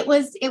 And it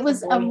was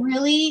a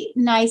really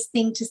nice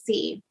thing to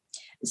see.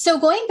 So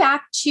going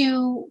back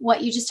to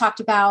what you just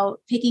talked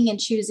about, picking and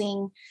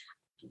choosing,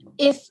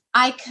 if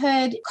I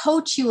could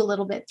coach you a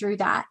little bit through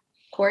that.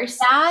 Of course.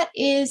 That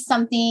is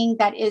something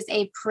that is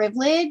a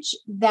privilege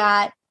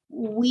that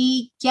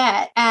we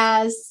get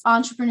as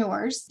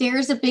entrepreneurs.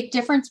 There's a big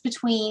difference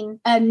between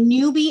a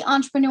newbie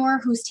entrepreneur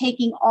who's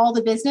taking all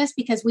the business,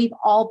 because we've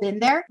all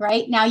been there,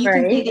 right? Now you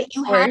can say that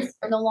you are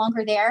no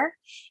longer there.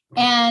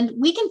 And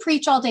we can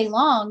preach all day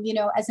long,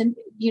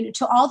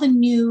 to all the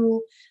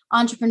new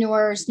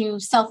entrepreneurs, new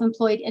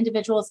self-employed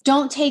individuals.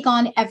 Don't take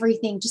on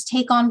everything. Just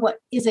take on what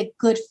is a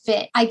good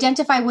fit.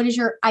 Identify what is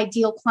your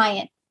ideal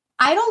client.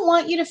 I don't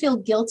want you to feel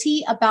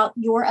guilty about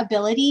your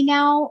ability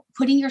now,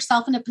 putting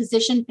yourself in a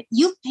position.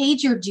 You've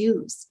paid your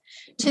dues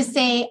to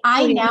say,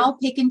 I now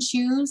pick and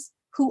choose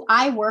who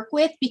I work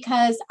with,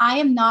 because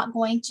I'm not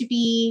going to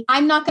be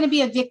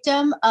a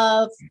victim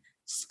of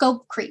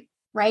scope creep,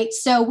 right?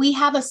 So we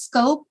have a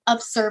scope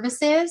of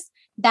services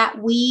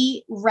that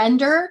we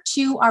render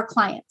to our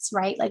clients,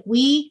 right? Like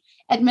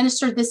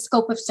administer this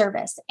scope of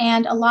service.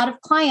 And a lot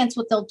of clients,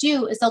 what they'll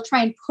do is they'll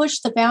try and push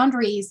the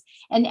boundaries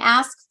and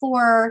ask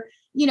for,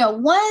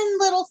 one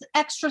little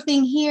extra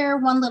thing here,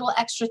 one little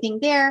extra thing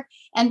there.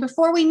 And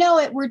before we know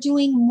it, we're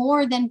doing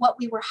more than what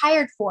we were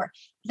hired for.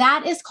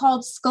 That is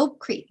called scope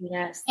creep.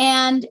 Yes.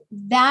 And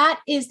that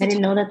is I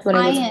didn't know that's what it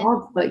was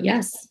called, but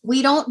yes.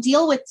 We don't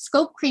deal with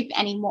scope creep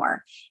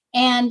anymore.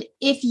 And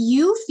if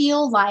you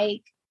feel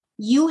like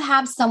you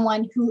have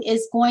someone who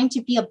is going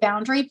to be a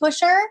boundary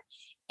pusher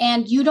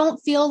and you don't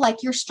feel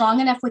like you're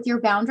strong enough with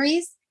your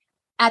boundaries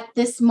at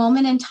this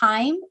moment in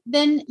time,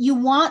 then you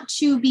want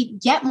to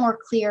get more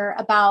clear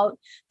about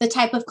the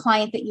type of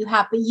client that you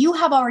have. But you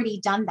have already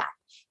done that.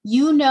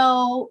 You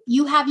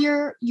have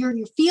your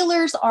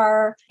feelers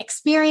are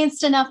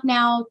experienced enough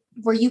now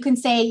where you can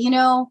say,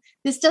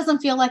 this doesn't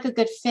feel like a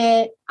good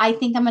fit. I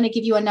think I'm going to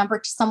give you a number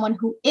to someone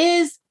who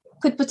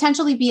could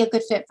potentially be a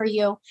good fit for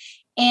you.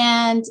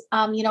 And,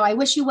 I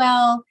wish you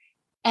well,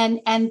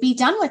 and be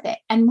done with it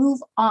and move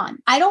on.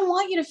 I don't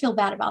want you to feel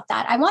bad about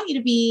that. I want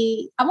you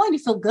to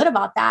feel good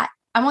about that.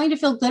 I want you to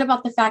feel good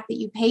about the fact that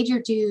you paid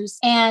your dues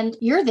and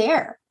you're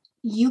there.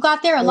 You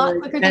got there a lot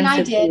quicker than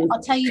I did.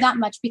 I'll tell you that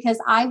much,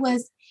 because I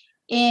was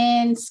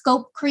in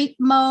scope creep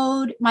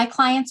mode. My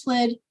clients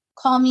would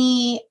call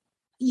me,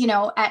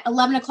 at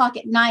 11 o'clock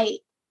at night,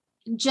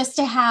 just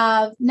to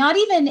have not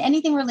even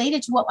anything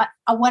related to what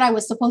I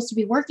was supposed to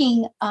be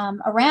working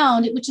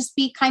around. It would just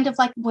be kind of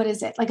like, what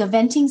is it? Like a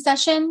venting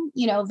session,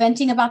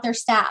 venting about their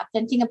staff,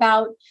 venting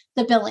about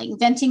the billing,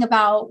 venting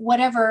about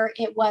whatever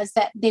it was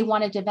that they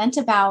wanted to vent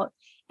about.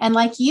 And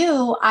like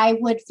you, I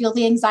would feel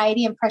the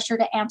anxiety and pressure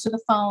to answer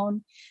the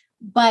phone.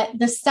 But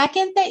the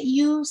second that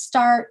you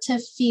start to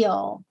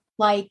feel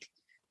like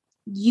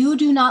you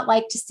do not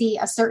like to see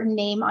a certain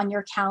name on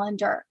your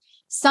calendar,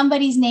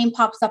 somebody's name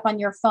pops up on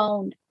your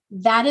phone,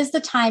 that is the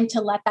time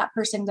to let that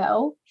person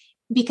go,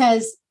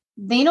 because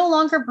they no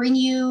longer bring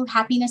you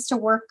happiness to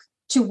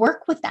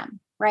work with them.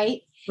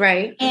 Right.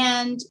 Right.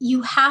 And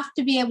you have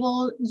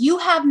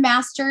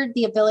mastered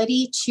the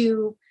ability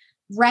to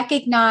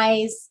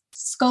recognize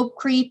scope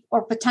creep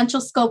or potential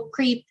scope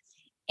creep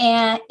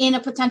and in a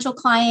potential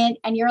client.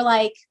 And you're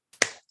like,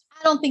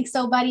 I don't think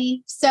so,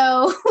 buddy.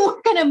 So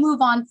we're going to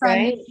move on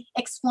from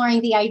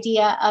exploring the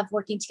idea of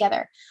working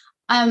together.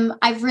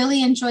 I've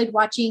really enjoyed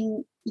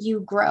watching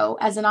you grow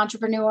as an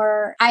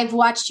entrepreneur. I've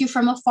watched you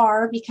from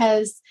afar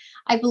because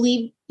I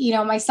believe,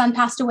 my son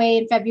passed away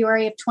in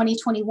February of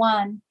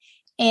 2021,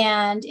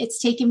 and it's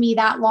taken me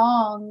that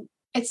long.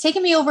 It's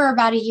taken me over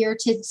about a year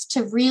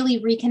to really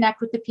reconnect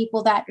with the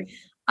people that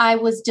I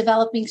was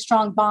developing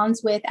strong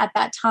bonds with at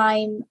that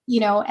time,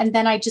 and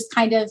then I just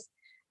kind of,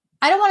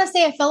 I don't want to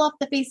say I fell off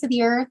the face of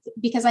the earth,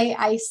 because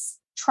I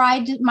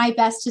tried my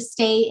best to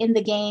stay in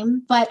the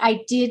game, but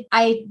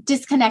I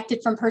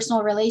disconnected from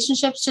personal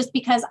relationships just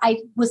because I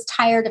was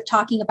tired of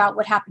talking about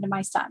what happened to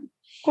my son.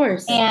 Of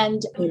course.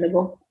 And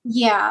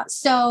yeah,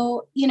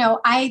 so,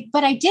 I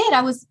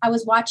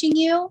was watching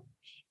you,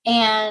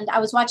 and I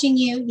was watching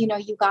you, you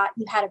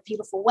had a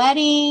beautiful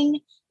wedding.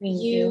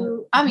 Thank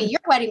you. I mean,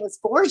 your wedding was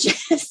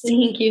gorgeous.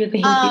 Thank you.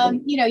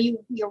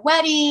 Your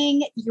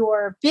wedding,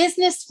 your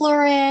business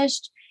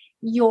flourished.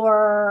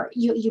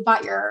 You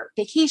bought your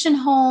vacation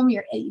home,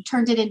 you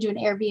turned it into an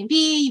Airbnb,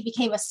 you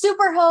became a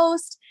super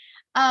host.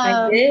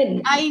 I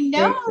did. I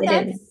know.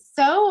 That's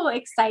so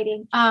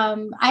exciting.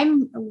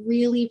 I'm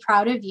really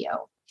proud of you.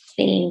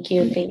 Thank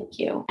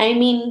you. I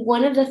mean,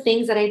 one of the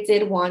things that I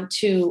did want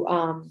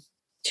to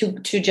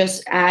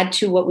just add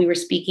to what we were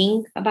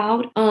speaking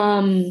about,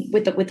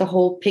 with the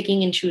whole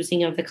picking and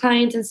choosing of the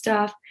clients and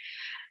stuff.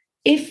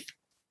 If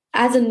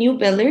as a new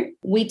biller,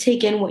 we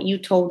take in what you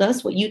told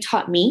us, what you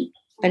taught me,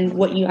 and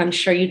I'm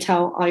sure you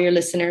tell all your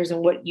listeners,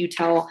 and what you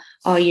tell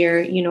all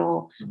your,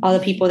 all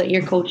the people that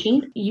you're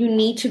coaching, you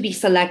need to be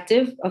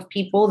selective of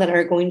people that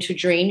are going to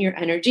drain your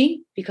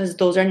energy, because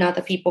those are not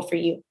the people for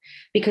you,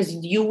 because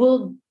you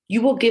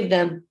will give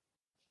them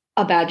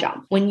a bad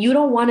job. When you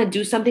don't want to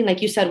do something,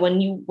 like you said, when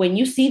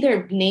you see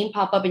their name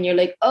pop up and you're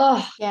like,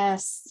 oh,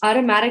 yes,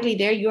 automatically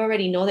there, you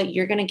already know that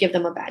you're going to give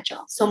them a bad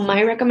job. So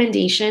my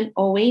recommendation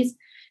always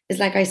is,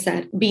 like I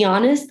said, be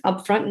honest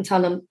upfront and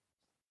tell them,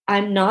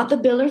 I'm not the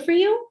biller for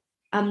you.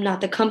 I'm not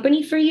the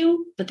company for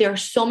you, but there are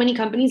so many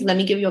companies. Let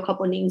me give you a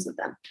couple of names of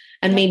them.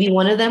 And maybe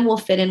one of them will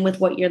fit in with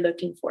what you're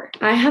looking for.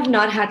 I have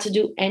not had to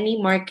do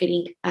any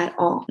marketing at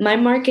all. My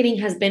marketing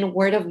has been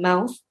word of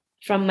mouth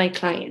from my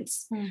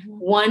clients. Mm-hmm.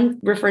 One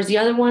refers the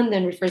other one,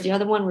 then refers the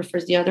other one,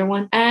 refers the other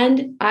one.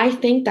 And I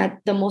think that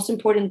the most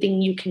important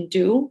thing you can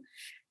do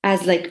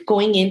as like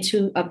going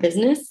into a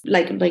business,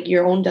 like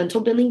your own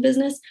dental billing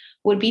business,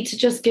 would be to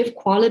just give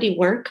quality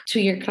work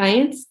to your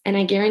clients. And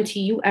I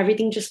guarantee you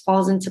everything just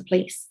falls into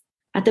place.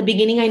 At the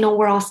beginning, I know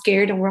we're all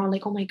scared and we're all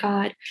like, oh my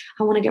God,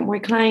 I want to get more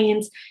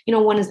clients.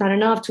 1 is not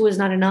enough, 2 is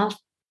not enough.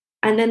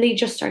 And then they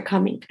just start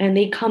coming, and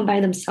they come by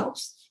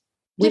themselves.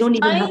 We don't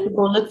even have to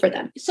go look for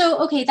them. So,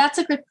 okay, that's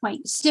a good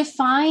point.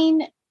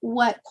 Define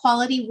what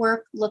quality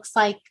work looks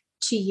like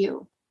to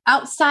you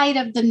outside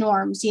of the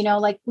norms,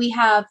 like we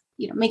have,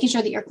 making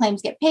sure that your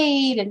claims get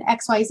paid and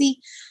XYZ.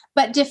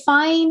 but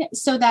define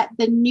so that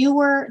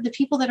the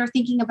people that are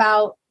thinking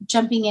about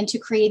jumping into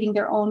creating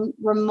their own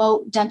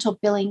remote dental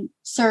billing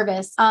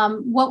service,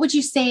 what would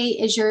you say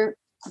is your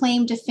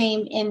claim to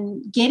fame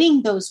in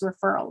getting those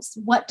referrals?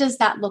 What does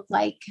that look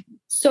like?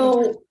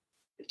 So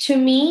to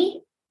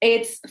me,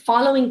 it's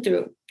following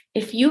through.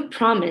 If you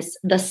promise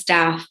the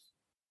staff,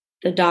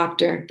 the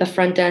doctor, the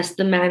front desk,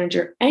 the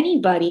manager,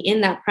 anybody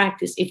in that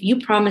practice, if you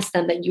promise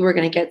them that you were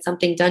going to get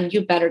something done,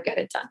 you better get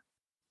it done.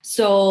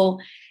 So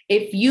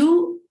if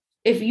you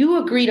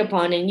agreed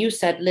upon and you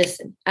said,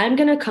 listen, I'm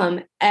going to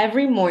come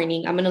every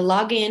morning, I'm going to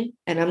log in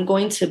and I'm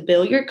going to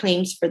bill your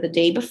claims for the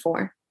day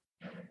before,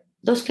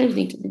 those claims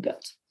need to be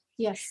billed.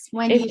 Yes.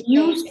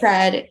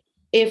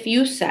 If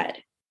you said,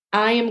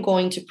 I am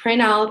going to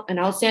print out an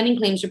outstanding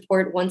claims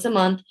report once a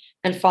month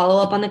and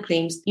follow up on the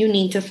claims, you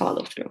need to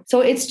follow through. So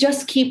it's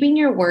just keeping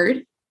your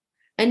word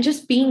and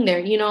just being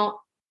there.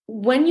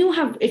 When you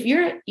have, if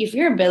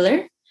you're a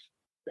biller,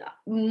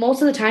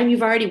 most of the time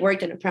you've already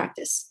worked in a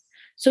practice.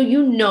 So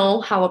you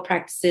know how a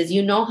practice is,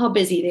 you know how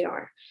busy they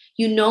are,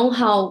 you know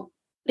how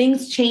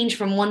things change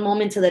from one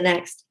moment to the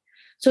next.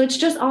 So it's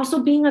just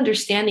also being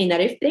understanding that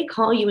if they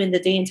call you in the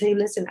day and tell you,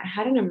 listen, I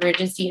had an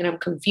emergency and I'm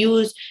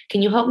confused.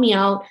 Can you help me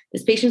out?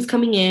 This patient's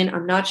coming in.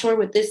 I'm not sure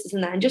what this is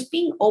and that. And just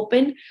being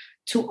open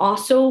to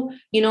also,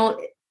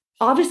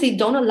 obviously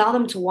don't allow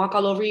them to walk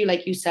all over you,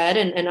 like you said,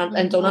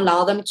 and don't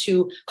allow them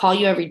to call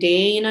you every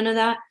day and none of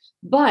that.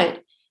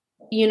 But,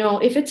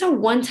 if it's a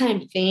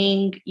one-time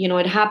thing,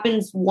 it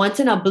happens once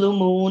in a blue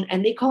moon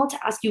and they call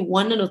to ask you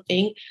one little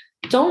thing,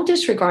 don't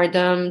disregard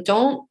them.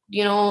 Don't,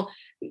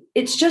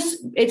 it's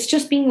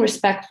just being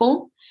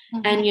respectful.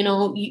 And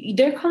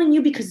they're calling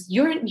you because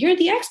you're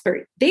the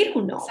expert. They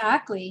don't know.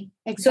 Exactly.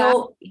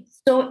 So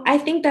I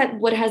think that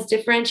what has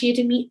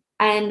differentiated me,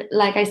 and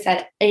like I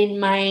said,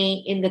 in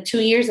the 2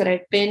 years that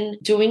I've been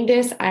doing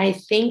this, I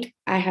think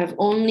I have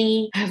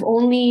only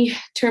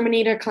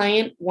terminated a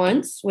client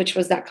once, which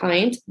was that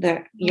client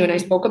that you and I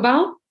spoke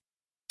about.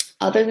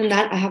 Other than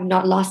that, I have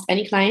not lost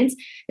any clients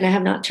and I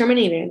have not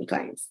terminated any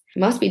clients. I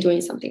must be doing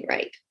something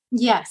right.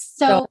 Yes.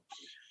 So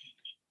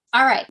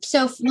all right.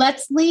 So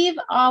let's leave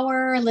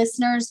our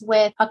listeners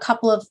with a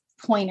couple of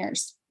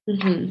pointers.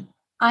 Mm-hmm.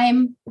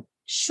 I'm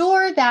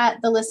sure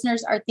that the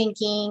listeners are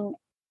thinking,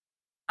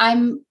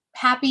 I'm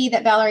happy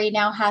that Valerie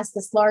now has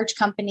this large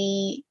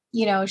company,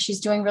 she's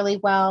doing really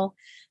well,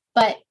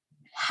 but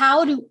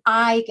how do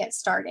I get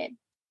started?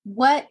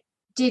 What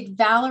did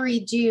Valerie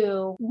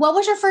do? What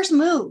was your first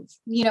move?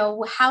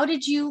 How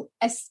did you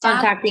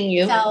establish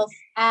yourself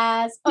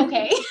as,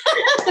 okay.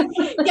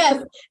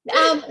 Yes.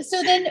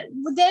 So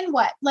then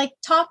what? Like,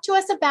 talk to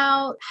us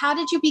about how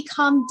did you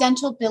become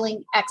dental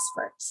billing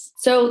experts?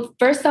 So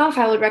first off,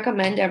 I would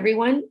recommend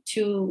everyone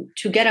to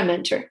get a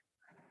mentor.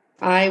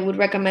 I would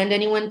recommend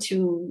anyone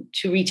to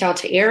reach out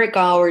to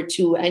Erica or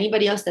to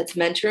anybody else that's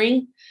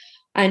mentoring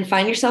and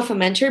find yourself a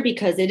mentor,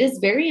 because it is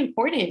very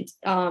important.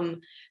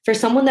 For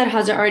someone that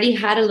has already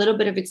had a little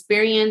bit of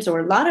experience or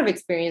a lot of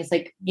experience,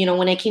 like,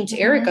 when I came to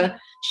Erica,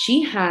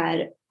 she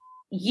had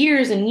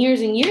years and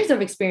years and years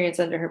of experience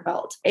under her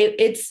belt.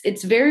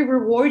 It's very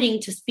rewarding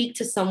to speak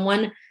to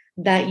someone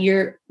that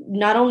you're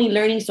not only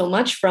learning so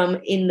much from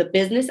in the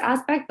business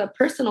aspect, but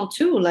personal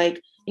too.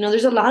 Like,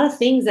 there's a lot of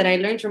things that I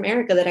learned from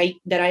Erica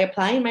that I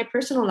apply in my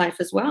personal life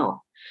as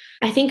well.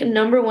 I think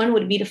number one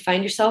would be to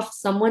find yourself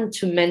someone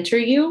to mentor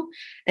you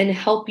and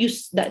help you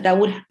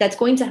that's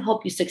going to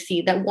help you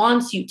succeed, that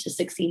wants you to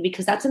succeed,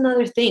 because that's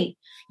another thing.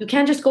 You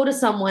can't just go to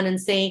someone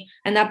and say,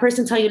 and that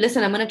person tell you,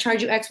 listen, I'm going to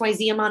charge you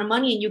XYZ amount of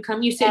money, and you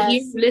come, you sit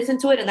here, you listen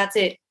to it, and that's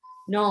it.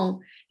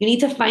 No, you need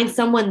to find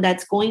someone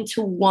that's going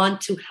to want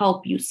to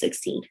help you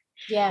succeed.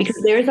 Yes.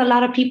 Because there's a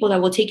lot of people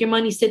that will take your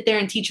money, sit there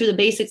and teach you the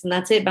basics, and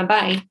that's it.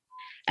 Bye-bye.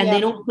 And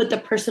they don't put the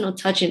personal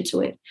touch into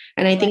it.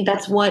 And I think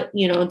that's what,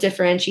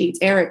 differentiates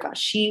Erica.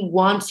 She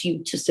wants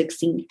you to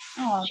succeed.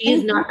 Oh, she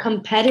is not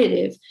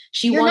competitive.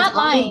 You're wants not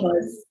lying. All of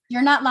us.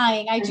 You're not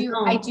lying. I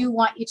do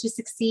want you to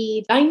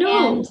succeed. I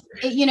know.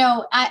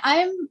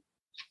 And,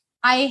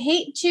 I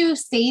hate to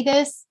say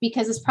this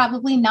because it's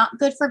probably not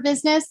good for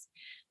business,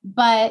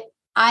 but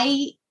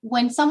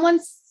when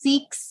someone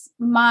seeks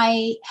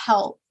my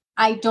help,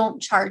 I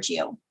don't charge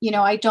you.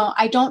 I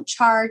don't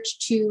charge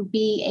to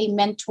be a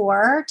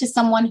mentor to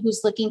someone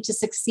who's looking to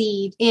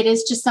succeed. It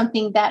is just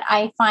something that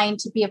I find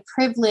to be a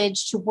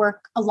privilege to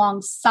work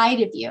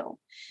alongside of you.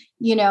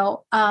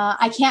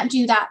 I can't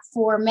do that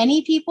for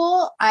many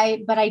people.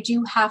 but I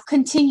do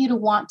continue to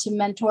want to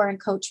mentor and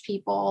coach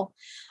people.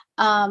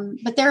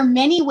 But there are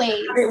many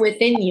ways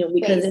within you,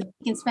 because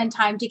we can spend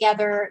time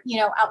together,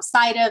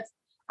 outside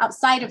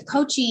of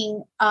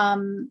coaching,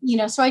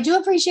 so I do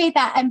appreciate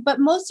that. But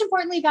most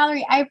importantly,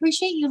 Valerie, I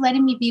appreciate you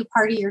letting me be a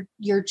part of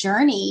your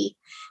journey,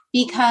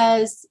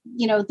 because,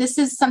 this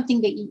is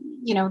something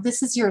that,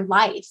 this is your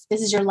life,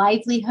 this is your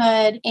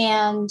livelihood.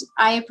 And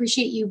I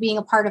appreciate you being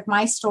a part of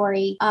my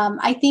story.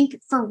 I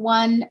think for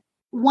one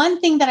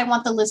thing that I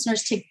want the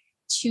listeners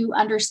to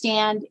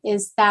understand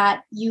is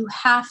that you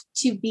have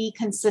to be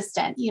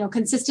consistent.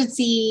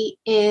 Consistency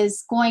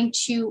is going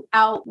to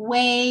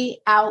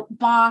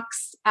outbox,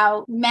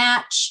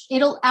 outmatch.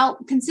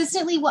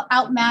 Consistently will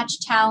outmatch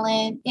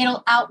talent.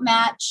 It'll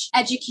outmatch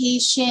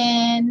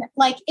education.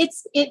 Like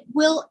it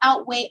will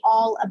outweigh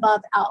all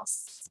above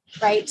else,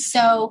 right?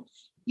 So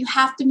you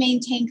have to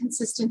maintain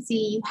consistency.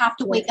 You have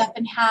to wake up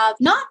and have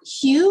not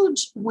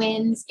huge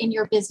wins in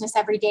your business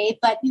every day,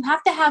 but you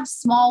have to have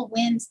small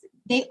wins.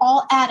 They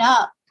all add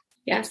up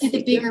to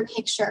the bigger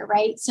picture,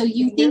 right? So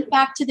you think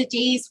back to the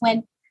days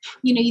when,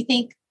 you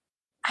think,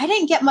 I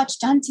didn't get much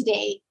done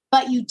today,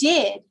 but you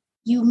did.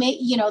 You made,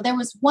 there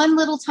was one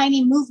little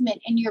tiny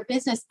movement in your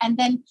business. And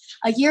then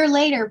a year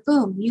later,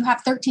 boom, you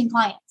have 13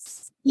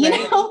 clients,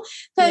 because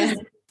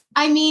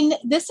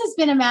this has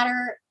been a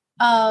matter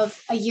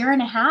of a year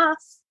and a half.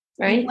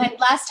 Right. When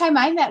last time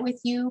I met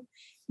with you,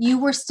 you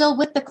were still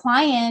with the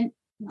client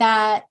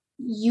that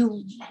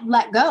you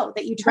let go,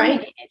 that you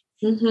terminated.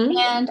 Right. Mm-hmm.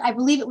 And I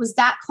believe it was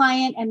that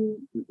client and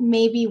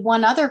maybe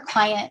one other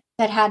client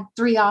that had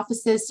 3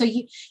 offices. So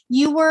you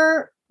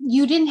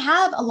didn't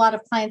have a lot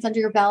of clients under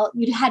your belt.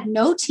 You had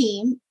no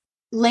team.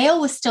 Leo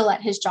was still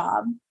at his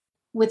job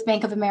with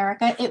Bank of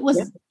America. It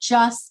was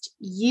just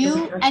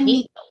you and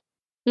Nico.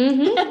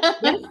 Mm-hmm.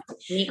 Yes.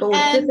 Nico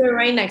was sitting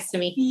right next to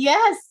me.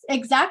 Yes,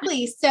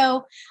 exactly.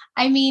 So,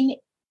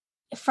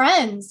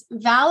 friends,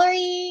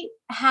 Valerie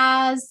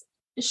has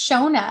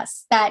shown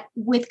us that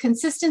with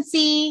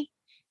consistency,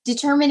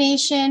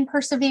 determination,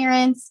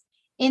 perseverance,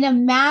 in a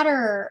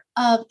matter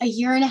of a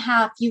year and a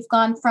half, you've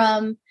gone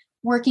from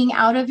working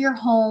out of your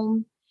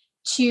home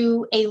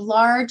to a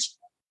large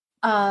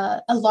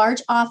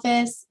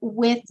office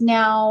with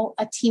now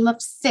a team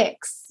of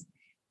 6.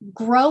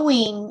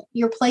 Growing,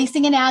 you're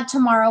placing an ad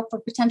tomorrow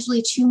for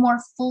potentially 2 more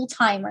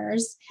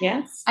full-timers.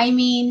 Yes. I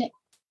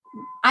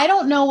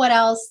don't know what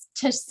else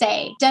to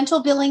say.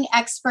 Dental billing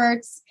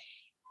experts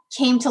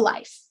came to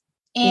life,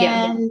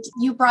 and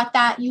you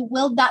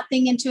willed that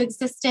thing into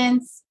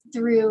existence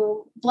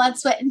through blood,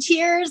 sweat, and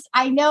tears.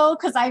 I know,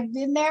 because I've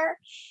been there.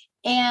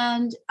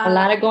 And a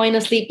lot of going to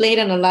sleep late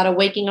and a lot of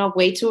waking up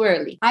way too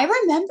early. I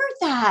remember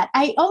that.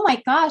 Oh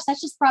my gosh, that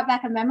just brought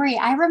back a memory.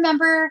 I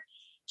remember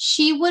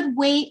she would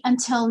wait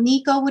until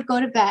Nico would go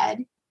to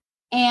bed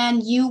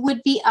and you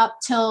would be up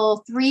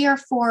till 3 or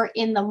 4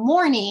 in the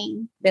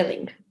morning.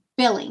 Billing.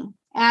 And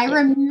I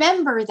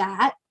remember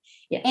that.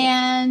 Yes.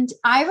 And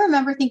I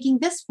remember thinking,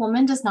 this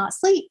woman does not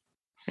sleep.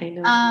 I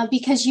know.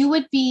 Because you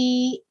would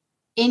be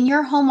in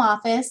your home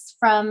office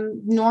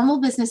from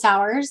normal business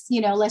hours,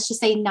 let's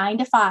just say 9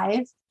 to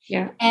 5.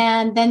 Yeah.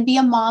 And then be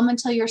a mom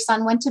until your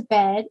son went to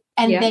bed.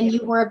 And then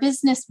you were a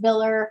business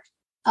biller,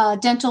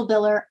 dental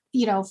biller,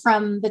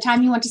 from the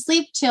time you went to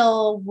sleep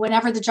till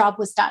whenever the job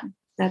was done.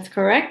 That's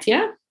correct.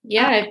 Yeah.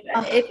 Yeah.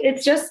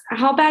 It's just,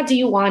 how bad do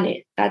you want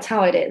it? That's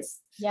how it is.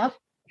 Yep.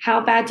 How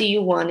bad do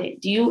you want it?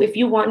 If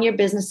you want your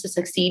business to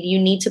succeed, you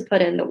need to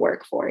put in the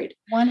work for it.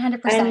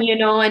 100%.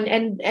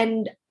 And,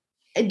 and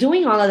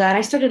doing all of that,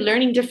 I started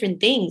learning different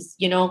things.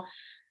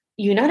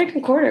 United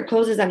Concordia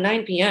closes at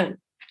 9 p.m.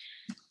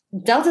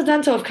 Delta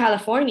Dental of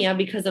California,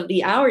 because of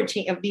the hour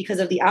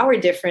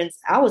difference,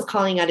 I was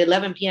calling at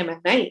 11 p.m.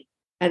 at night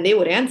and they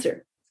would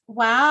answer.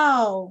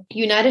 Wow.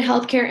 United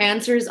Healthcare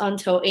answers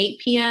until 8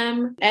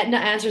 p.m. Aetna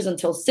answers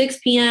until 6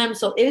 p.m.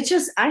 So it's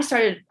just, I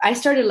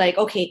started like,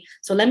 okay,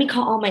 so let me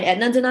call all my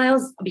Aetna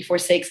denials before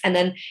 6. And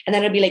then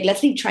I'd be like,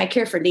 let's leave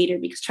TRICARE for later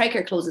because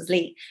TRICARE closes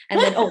late. And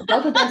then,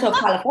 Delta Dental of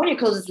California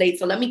closes late.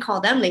 So let me call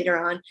them later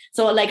on.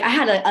 So like I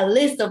had a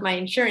list of my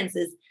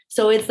insurances.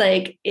 So it's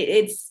like,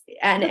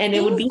 and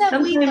it would be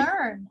sometimes,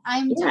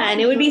 and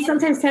it would be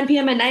sometimes 10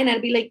 p.m. at night. And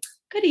I'd be like,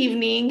 good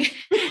evening.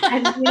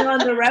 And,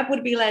 and the rep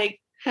would be like,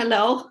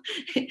 hello,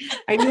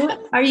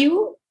 are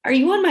you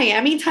on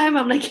Miami time?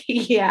 I'm like,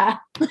 yeah.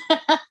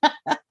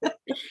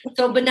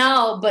 So,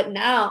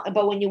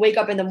 but when you wake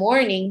up in the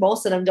morning,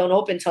 most of them don't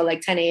open till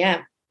like 10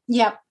 a.m.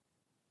 Yep.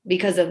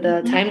 Because of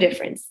the time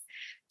difference.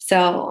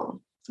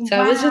 So it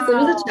was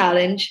a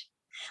challenge.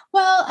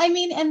 Well,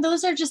 and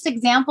those are just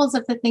examples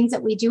of the things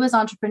that we do as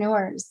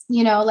entrepreneurs,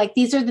 like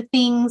these are the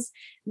things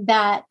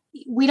that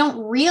we don't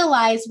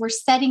realize we're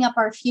setting up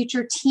our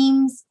future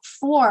teams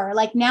for.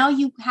 Like now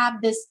you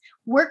have this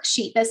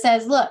worksheet that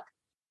says, look,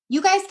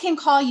 you guys can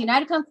call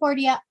United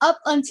Concordia up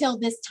until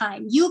this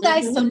time. You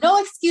guys, so no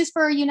excuse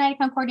for United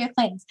Concordia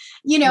claims,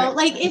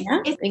 like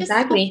it's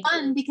exactly just so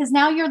fun because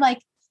now you're like,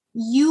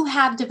 you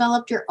have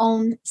developed your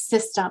own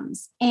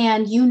systems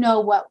and you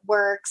know what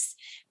works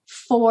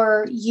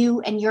for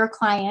you and your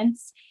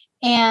clients.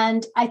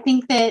 And I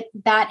think that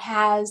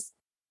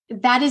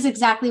is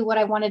exactly what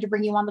I wanted to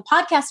bring you on the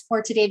podcast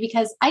for today,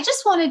 because I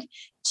just wanted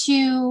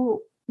to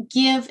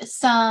give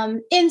some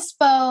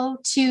inspo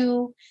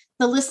to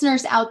the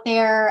listeners out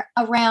there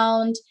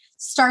around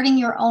starting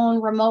your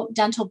own remote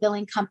dental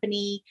billing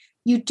company.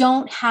 You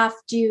don't have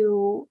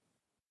to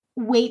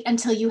wait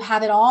until you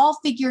have it all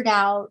figured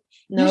out.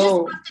 No. You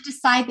just have to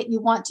decide that you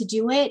want to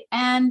do it,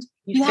 and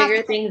you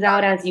figure things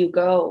out as you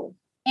go.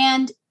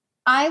 And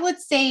I would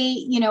say,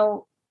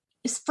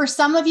 for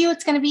some of you,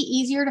 it's going to be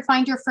easier to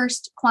find your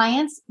first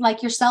clients.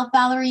 Like yourself,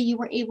 Valerie, you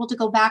were able to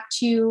go back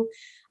to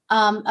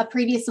a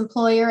previous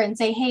employer and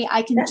say, hey,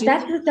 I can do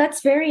that.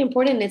 That's very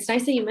important. It's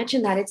nice that you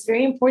mentioned that. It's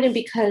very important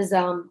because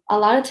a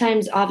lot of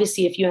times,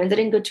 obviously, if you ended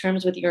in good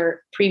terms with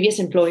your previous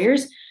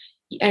employers,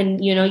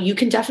 and, you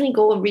can definitely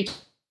go and reach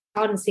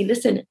out and say,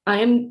 listen, I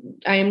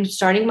am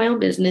starting my own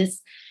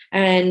business.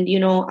 And,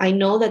 I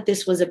know that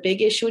this was a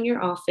big issue in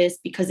your office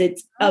because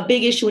it's a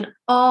big issue in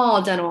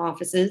all dental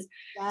offices.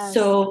 Yes.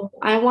 So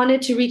I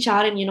wanted to reach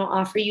out and,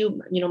 offer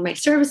you, my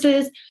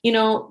services,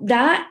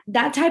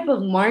 that type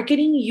of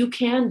marketing you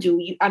can do.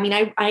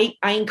 I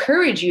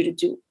encourage you to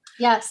do.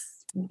 Yes.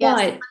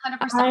 But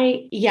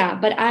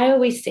 100%. But I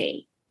always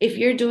say, if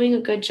you're doing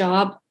a good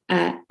job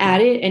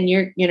at it and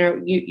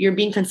you're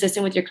being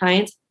consistent with your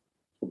clients,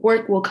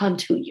 work will come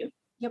to you.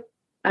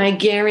 I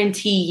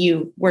guarantee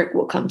you work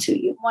will come to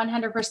you.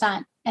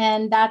 100%.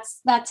 And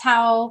that's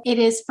how it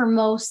is for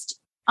most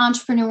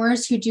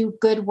entrepreneurs who do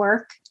good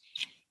work.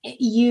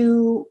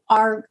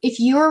 If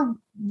your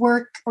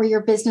work or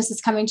your business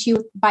is coming to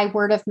you by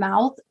word of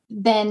mouth,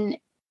 then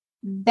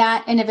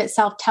that in of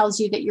itself tells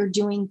you that you're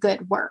doing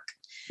good work.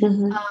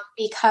 Mm-hmm.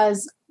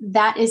 Because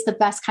that is the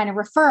best kind of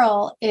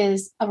referral,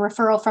 is a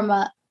referral from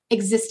a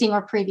existing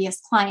or previous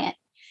client.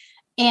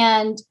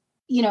 And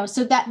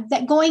so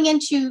that going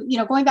into,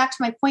 going back to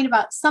my point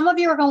about some of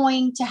you are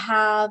going to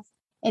have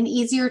an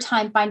easier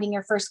time finding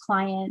your first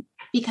client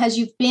because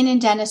you've been in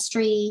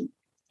dentistry.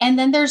 And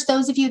then there's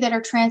those of you that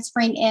are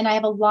transferring in. I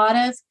have a lot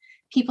of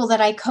people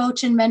that I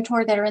coach and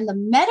mentor that are in the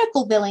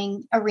medical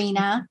billing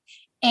arena,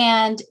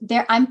 and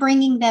I'm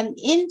bringing them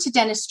into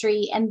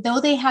dentistry. And though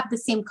they have the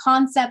same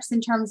concepts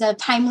in terms of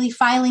timely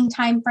filing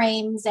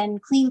timeframes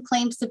and clean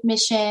claim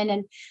submission,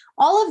 and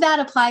all of that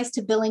applies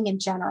to billing in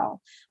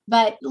general.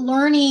 But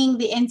learning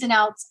the ins and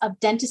outs of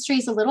dentistry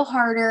is a little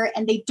harder,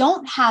 and they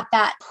don't have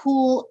that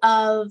pool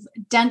of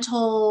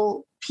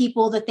dental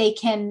people that they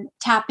can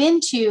tap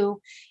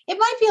into. It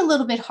might be a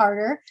little bit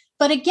harder.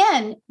 But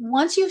again,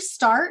 once you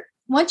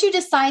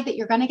decide that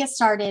you're going to get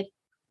started,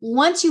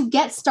 once you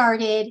get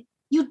started,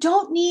 you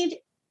don't need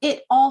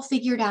it all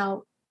figured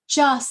out.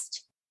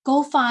 Just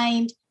go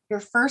find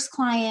your first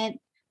client,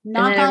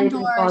 knock on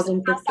doors,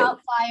 pass out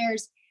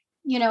flyers.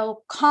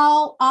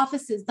 Call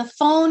offices. The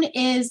phone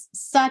is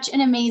such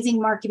an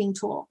amazing marketing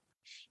tool,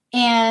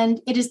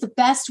 and it is the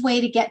best way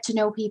to get to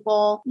know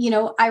people.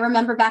 I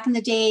remember back in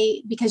the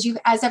day, because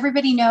as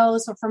everybody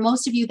knows, or for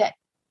most of you that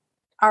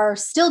are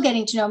still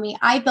getting to know me,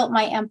 I built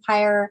my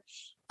empire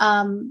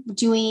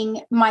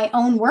doing my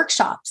own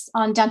workshops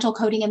on dental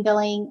coding and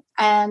billing.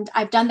 And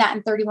I've done that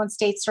in 31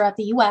 states throughout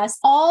the US.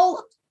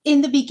 All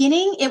in the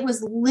beginning, it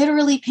was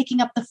literally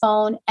picking up the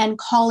phone and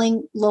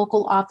calling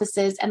local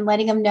offices and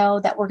letting them know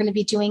that we're going to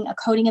be doing a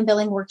coding and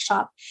billing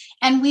workshop.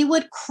 And we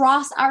would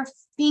cross our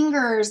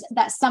fingers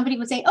that somebody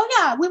would say, oh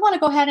yeah, we want to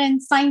go ahead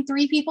and sign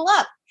 3 people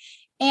up.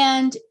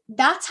 And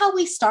that's how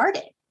we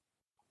started.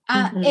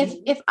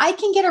 If I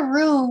can get a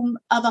room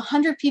of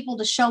 100 people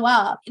to show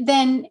up,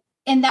 then,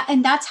 and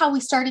that's how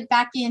we started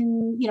back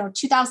in,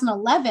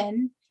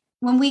 2011,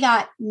 when we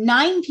got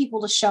 9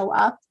 people to show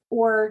up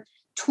or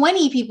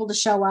 20 people to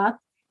show up.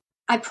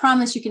 I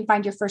promise you can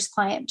find your first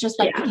client just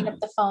by picking up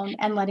the phone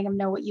and letting them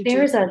know what you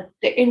do.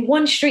 In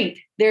one street,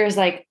 there's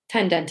like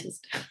 10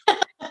 dentists.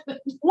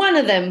 one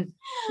of them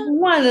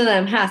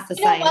has to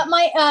sign.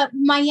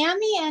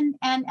 Miami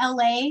and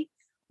LA,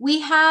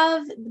 we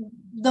have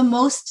the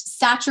most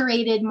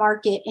saturated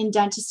market in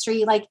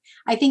dentistry. Like,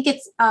 I think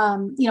it's,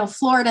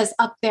 Florida's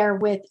up there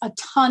with a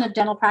ton of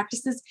dental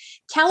practices.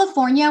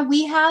 California,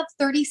 we have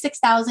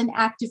 36,000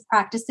 active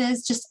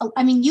practices.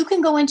 You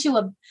can go into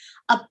a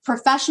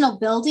professional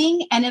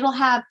building and it'll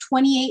have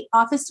 28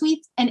 office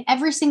suites, and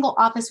every single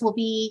office will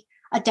be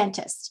a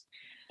dentist.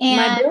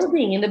 And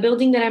in the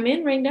building that I'm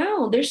in right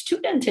now, there's 2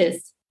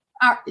 dentists.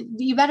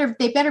 They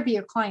better be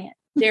your client.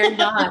 They're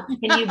not.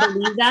 Can you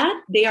believe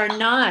that? They are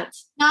not.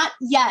 Not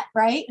yet,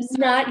 right?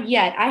 Not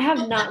yet. I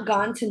have not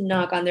gone to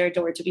knock on their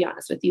door, to be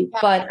honest with you,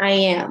 but I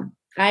am.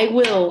 I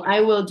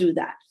will do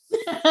that.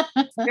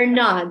 They're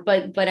not,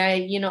 but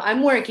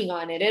I'm working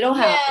on it. It'll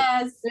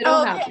happen. Yes.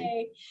 It'll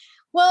happen.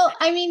 Well,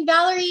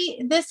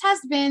 Valerie, this has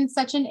been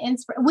such an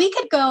inspiration. We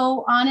could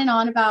go on and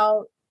on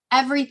about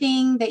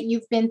everything that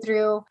you've been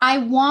through. I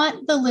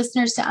want the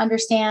listeners to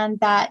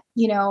understand that,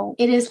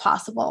 it is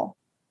possible.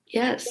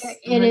 Yes,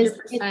 it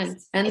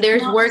is. And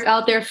there's work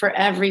out there for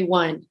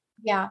everyone.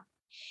 Yeah.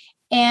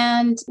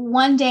 And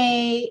one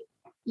day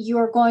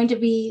you're going to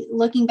be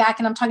looking back,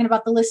 and I'm talking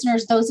about the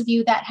listeners, those of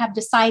you that have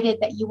decided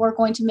that you are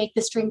going to make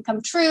this dream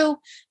come true.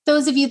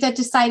 Those of you that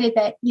decided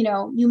that,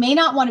 you may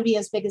not want to be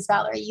as big as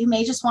Valerie. You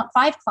may just want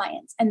 5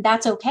 clients, and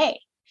that's okay.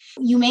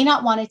 You may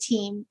not want a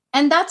team,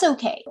 and that's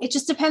okay. It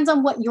just depends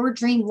on what your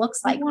dream looks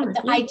like. But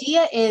the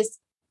idea is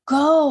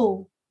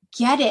go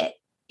get it.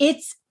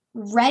 It's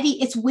ready.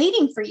 It's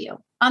waiting for you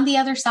on the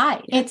other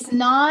side. It's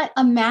not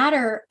a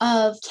matter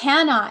of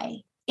can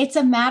I, it's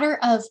a matter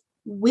of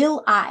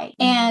will I.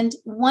 And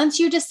once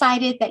you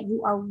decided that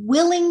you are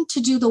willing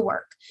to do the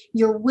work,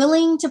 you're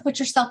willing to put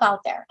yourself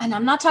out there. And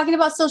I'm not talking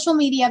about social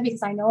media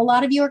because I know a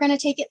lot of you are going to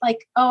take it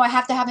like, oh, I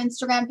have to have an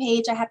Instagram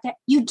page.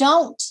 You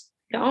don't.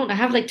 I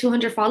have like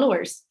 200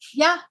 followers.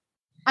 Yeah.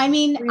 I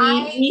mean,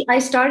 I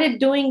started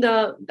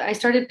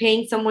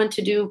paying someone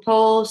to do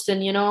posts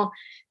and,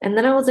 and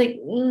then I was like,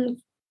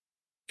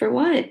 for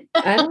what?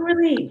 I don't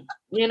really,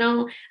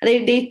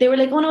 they were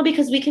like, oh no,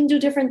 because we can do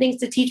different things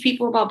to teach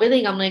people about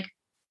billing. I'm like,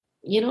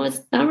 it's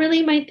not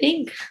really my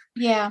thing.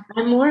 Yeah.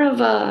 I'm more of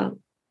a,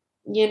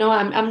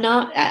 I'm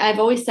not, I've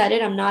always said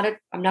it. I'm not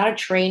a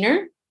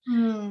trainer,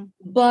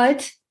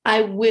 but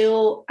I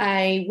will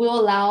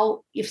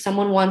allow, if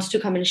someone wants to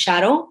come and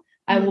shadow,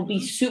 I will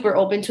be super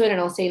open to it. And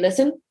I'll say,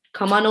 listen,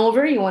 come on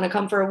over. You want to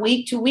come for a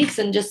week, 2 weeks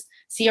and just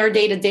see our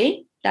day to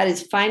day? That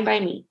is fine by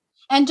me.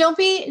 And don't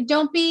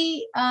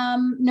be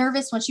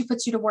nervous when she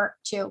puts you to work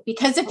too,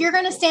 because if you're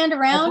going to stand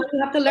around, you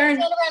have to learn.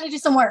 Stand around and do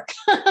some work.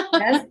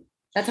 Yes,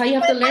 that's how you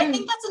have to learn. I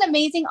think that's an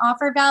amazing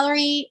offer,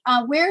 Valerie.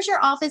 Where's your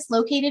office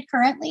located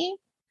currently?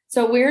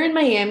 So we're in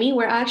Miami.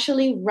 We're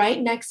actually right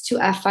next to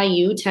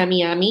FIU,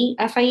 Tamiami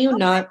FIU,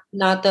 okay.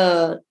 not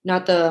the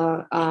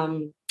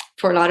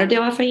Fort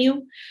Lauderdale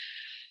FIU.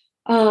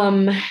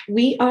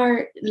 We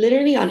are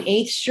literally on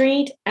 8th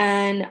Street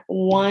and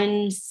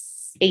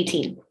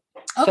 118.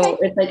 Okay. So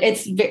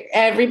it's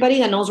everybody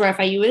that knows where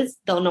FIU is,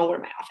 they'll know where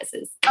my office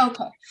is.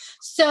 Okay.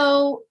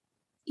 So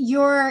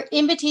your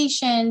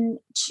invitation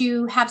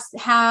to have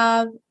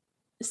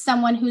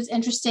someone who's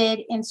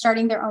interested in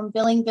starting their own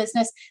billing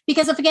business,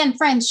 because again,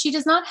 friends, she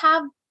does not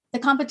have the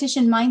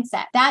competition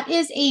mindset. That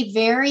is a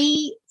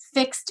very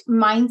fixed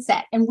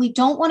mindset. And we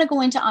don't want to go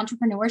into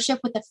entrepreneurship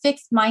with a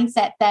fixed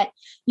mindset that,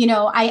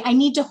 I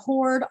need to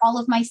hoard all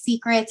of my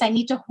secrets. I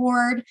need to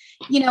hoard,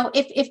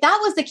 if that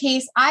was the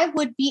case, I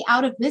would be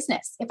out of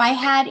business. If I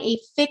had a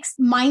fixed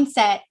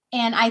mindset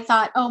and I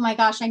thought, oh my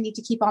gosh, I need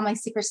to keep all my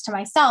secrets to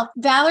myself.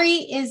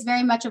 Valerie is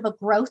very much of a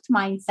growth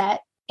mindset.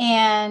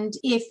 And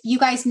if you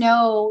guys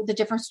know the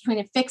difference between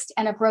a fixed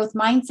and a growth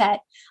mindset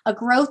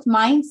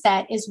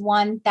is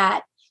one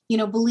that,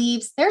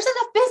 believes there's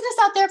enough business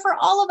out there for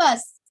all of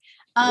us.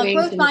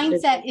 Growth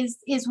mindset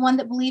is one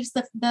that believes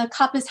the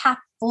cup is half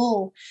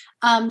full.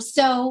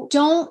 So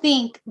don't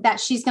think that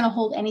she's going to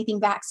hold anything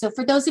back. So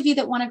for those of you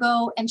that want to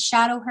go and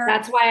shadow her.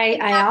 That's why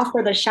I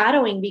offer the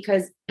shadowing,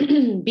 because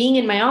being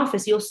in my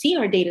office, you'll see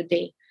our day to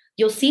day.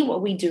 You'll see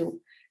what we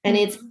do. And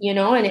it's,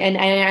 and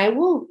I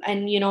will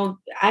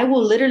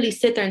literally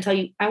sit there and tell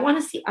you, I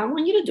want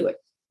you to do it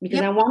because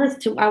I want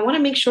to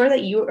make sure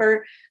that you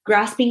are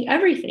grasping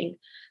everything.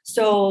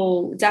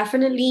 So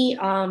definitely,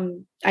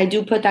 I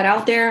do put that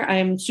out there.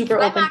 I'm super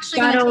open. I'm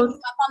actually going to take you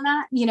up on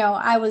that.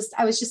 I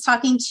was just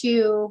talking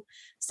to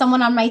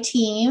someone on my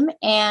team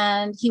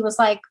and he was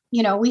like,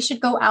 we should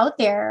go out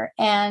there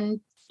and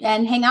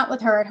hang out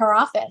with her at her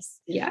office.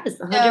 Yes.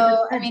 100%.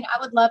 So, I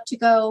would love to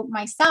go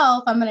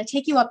myself. I'm going to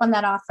take you up on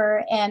that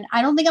offer. And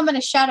I don't think I'm going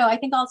to shadow. I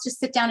think I'll just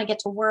sit down and get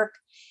to work.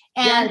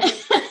 And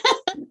yes.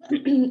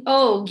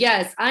 Oh,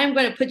 yes. I'm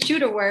going to put you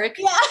to work.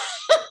 Yeah.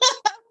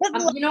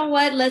 You know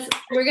what?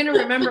 We're going to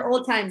remember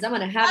old times. I'm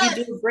going to have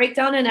you do a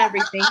breakdown and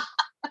everything.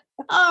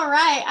 All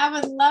right. I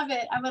would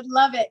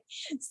love it.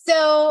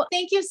 So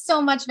thank you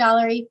so much,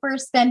 Valerie, for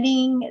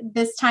spending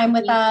this time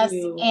with us.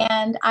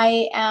 And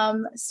I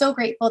am so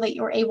grateful that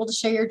you were able to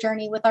share your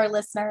journey with our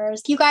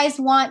listeners. If you guys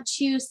want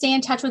to stay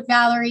in touch with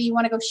Valerie, you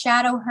want to go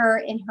shadow her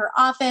in her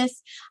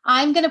office,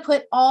 I'm going to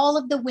put all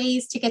of the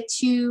ways to get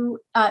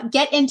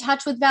in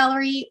touch with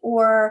Valerie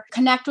or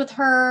connect with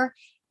her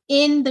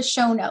in the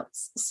show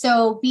notes.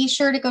 So be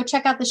sure to go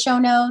check out the show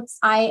notes.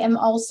 I am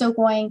also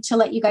going to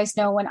let you guys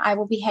know when I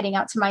will be heading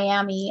out to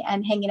Miami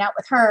and hanging out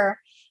with her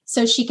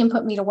so she can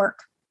put me to work.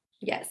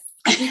 Yes.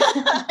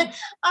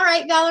 All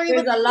right, Valerie.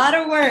 There's a lot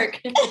of work.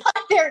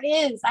 There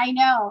is. I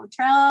know.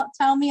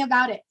 Tell me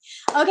about it.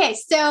 Okay.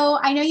 So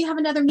I know you have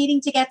another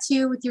meeting to get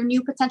to with your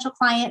new potential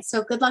client.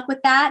 So good luck with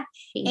that.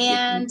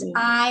 Thank you.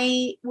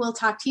 I will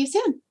talk to you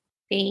soon.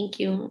 Thank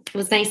you. It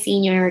was nice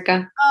seeing you,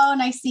 Erica. Oh,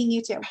 nice seeing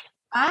you too.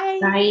 Bye.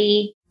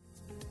 Bye.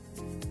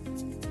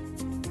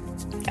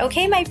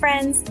 Okay, my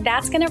friends,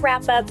 that's going to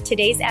wrap up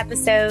today's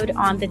episode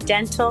on the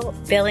Dental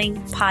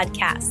Billing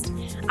Podcast.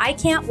 I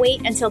can't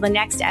wait until the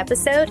next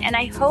episode, and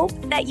I hope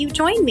that you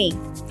join me.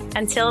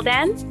 Until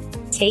then,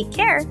 take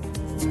care.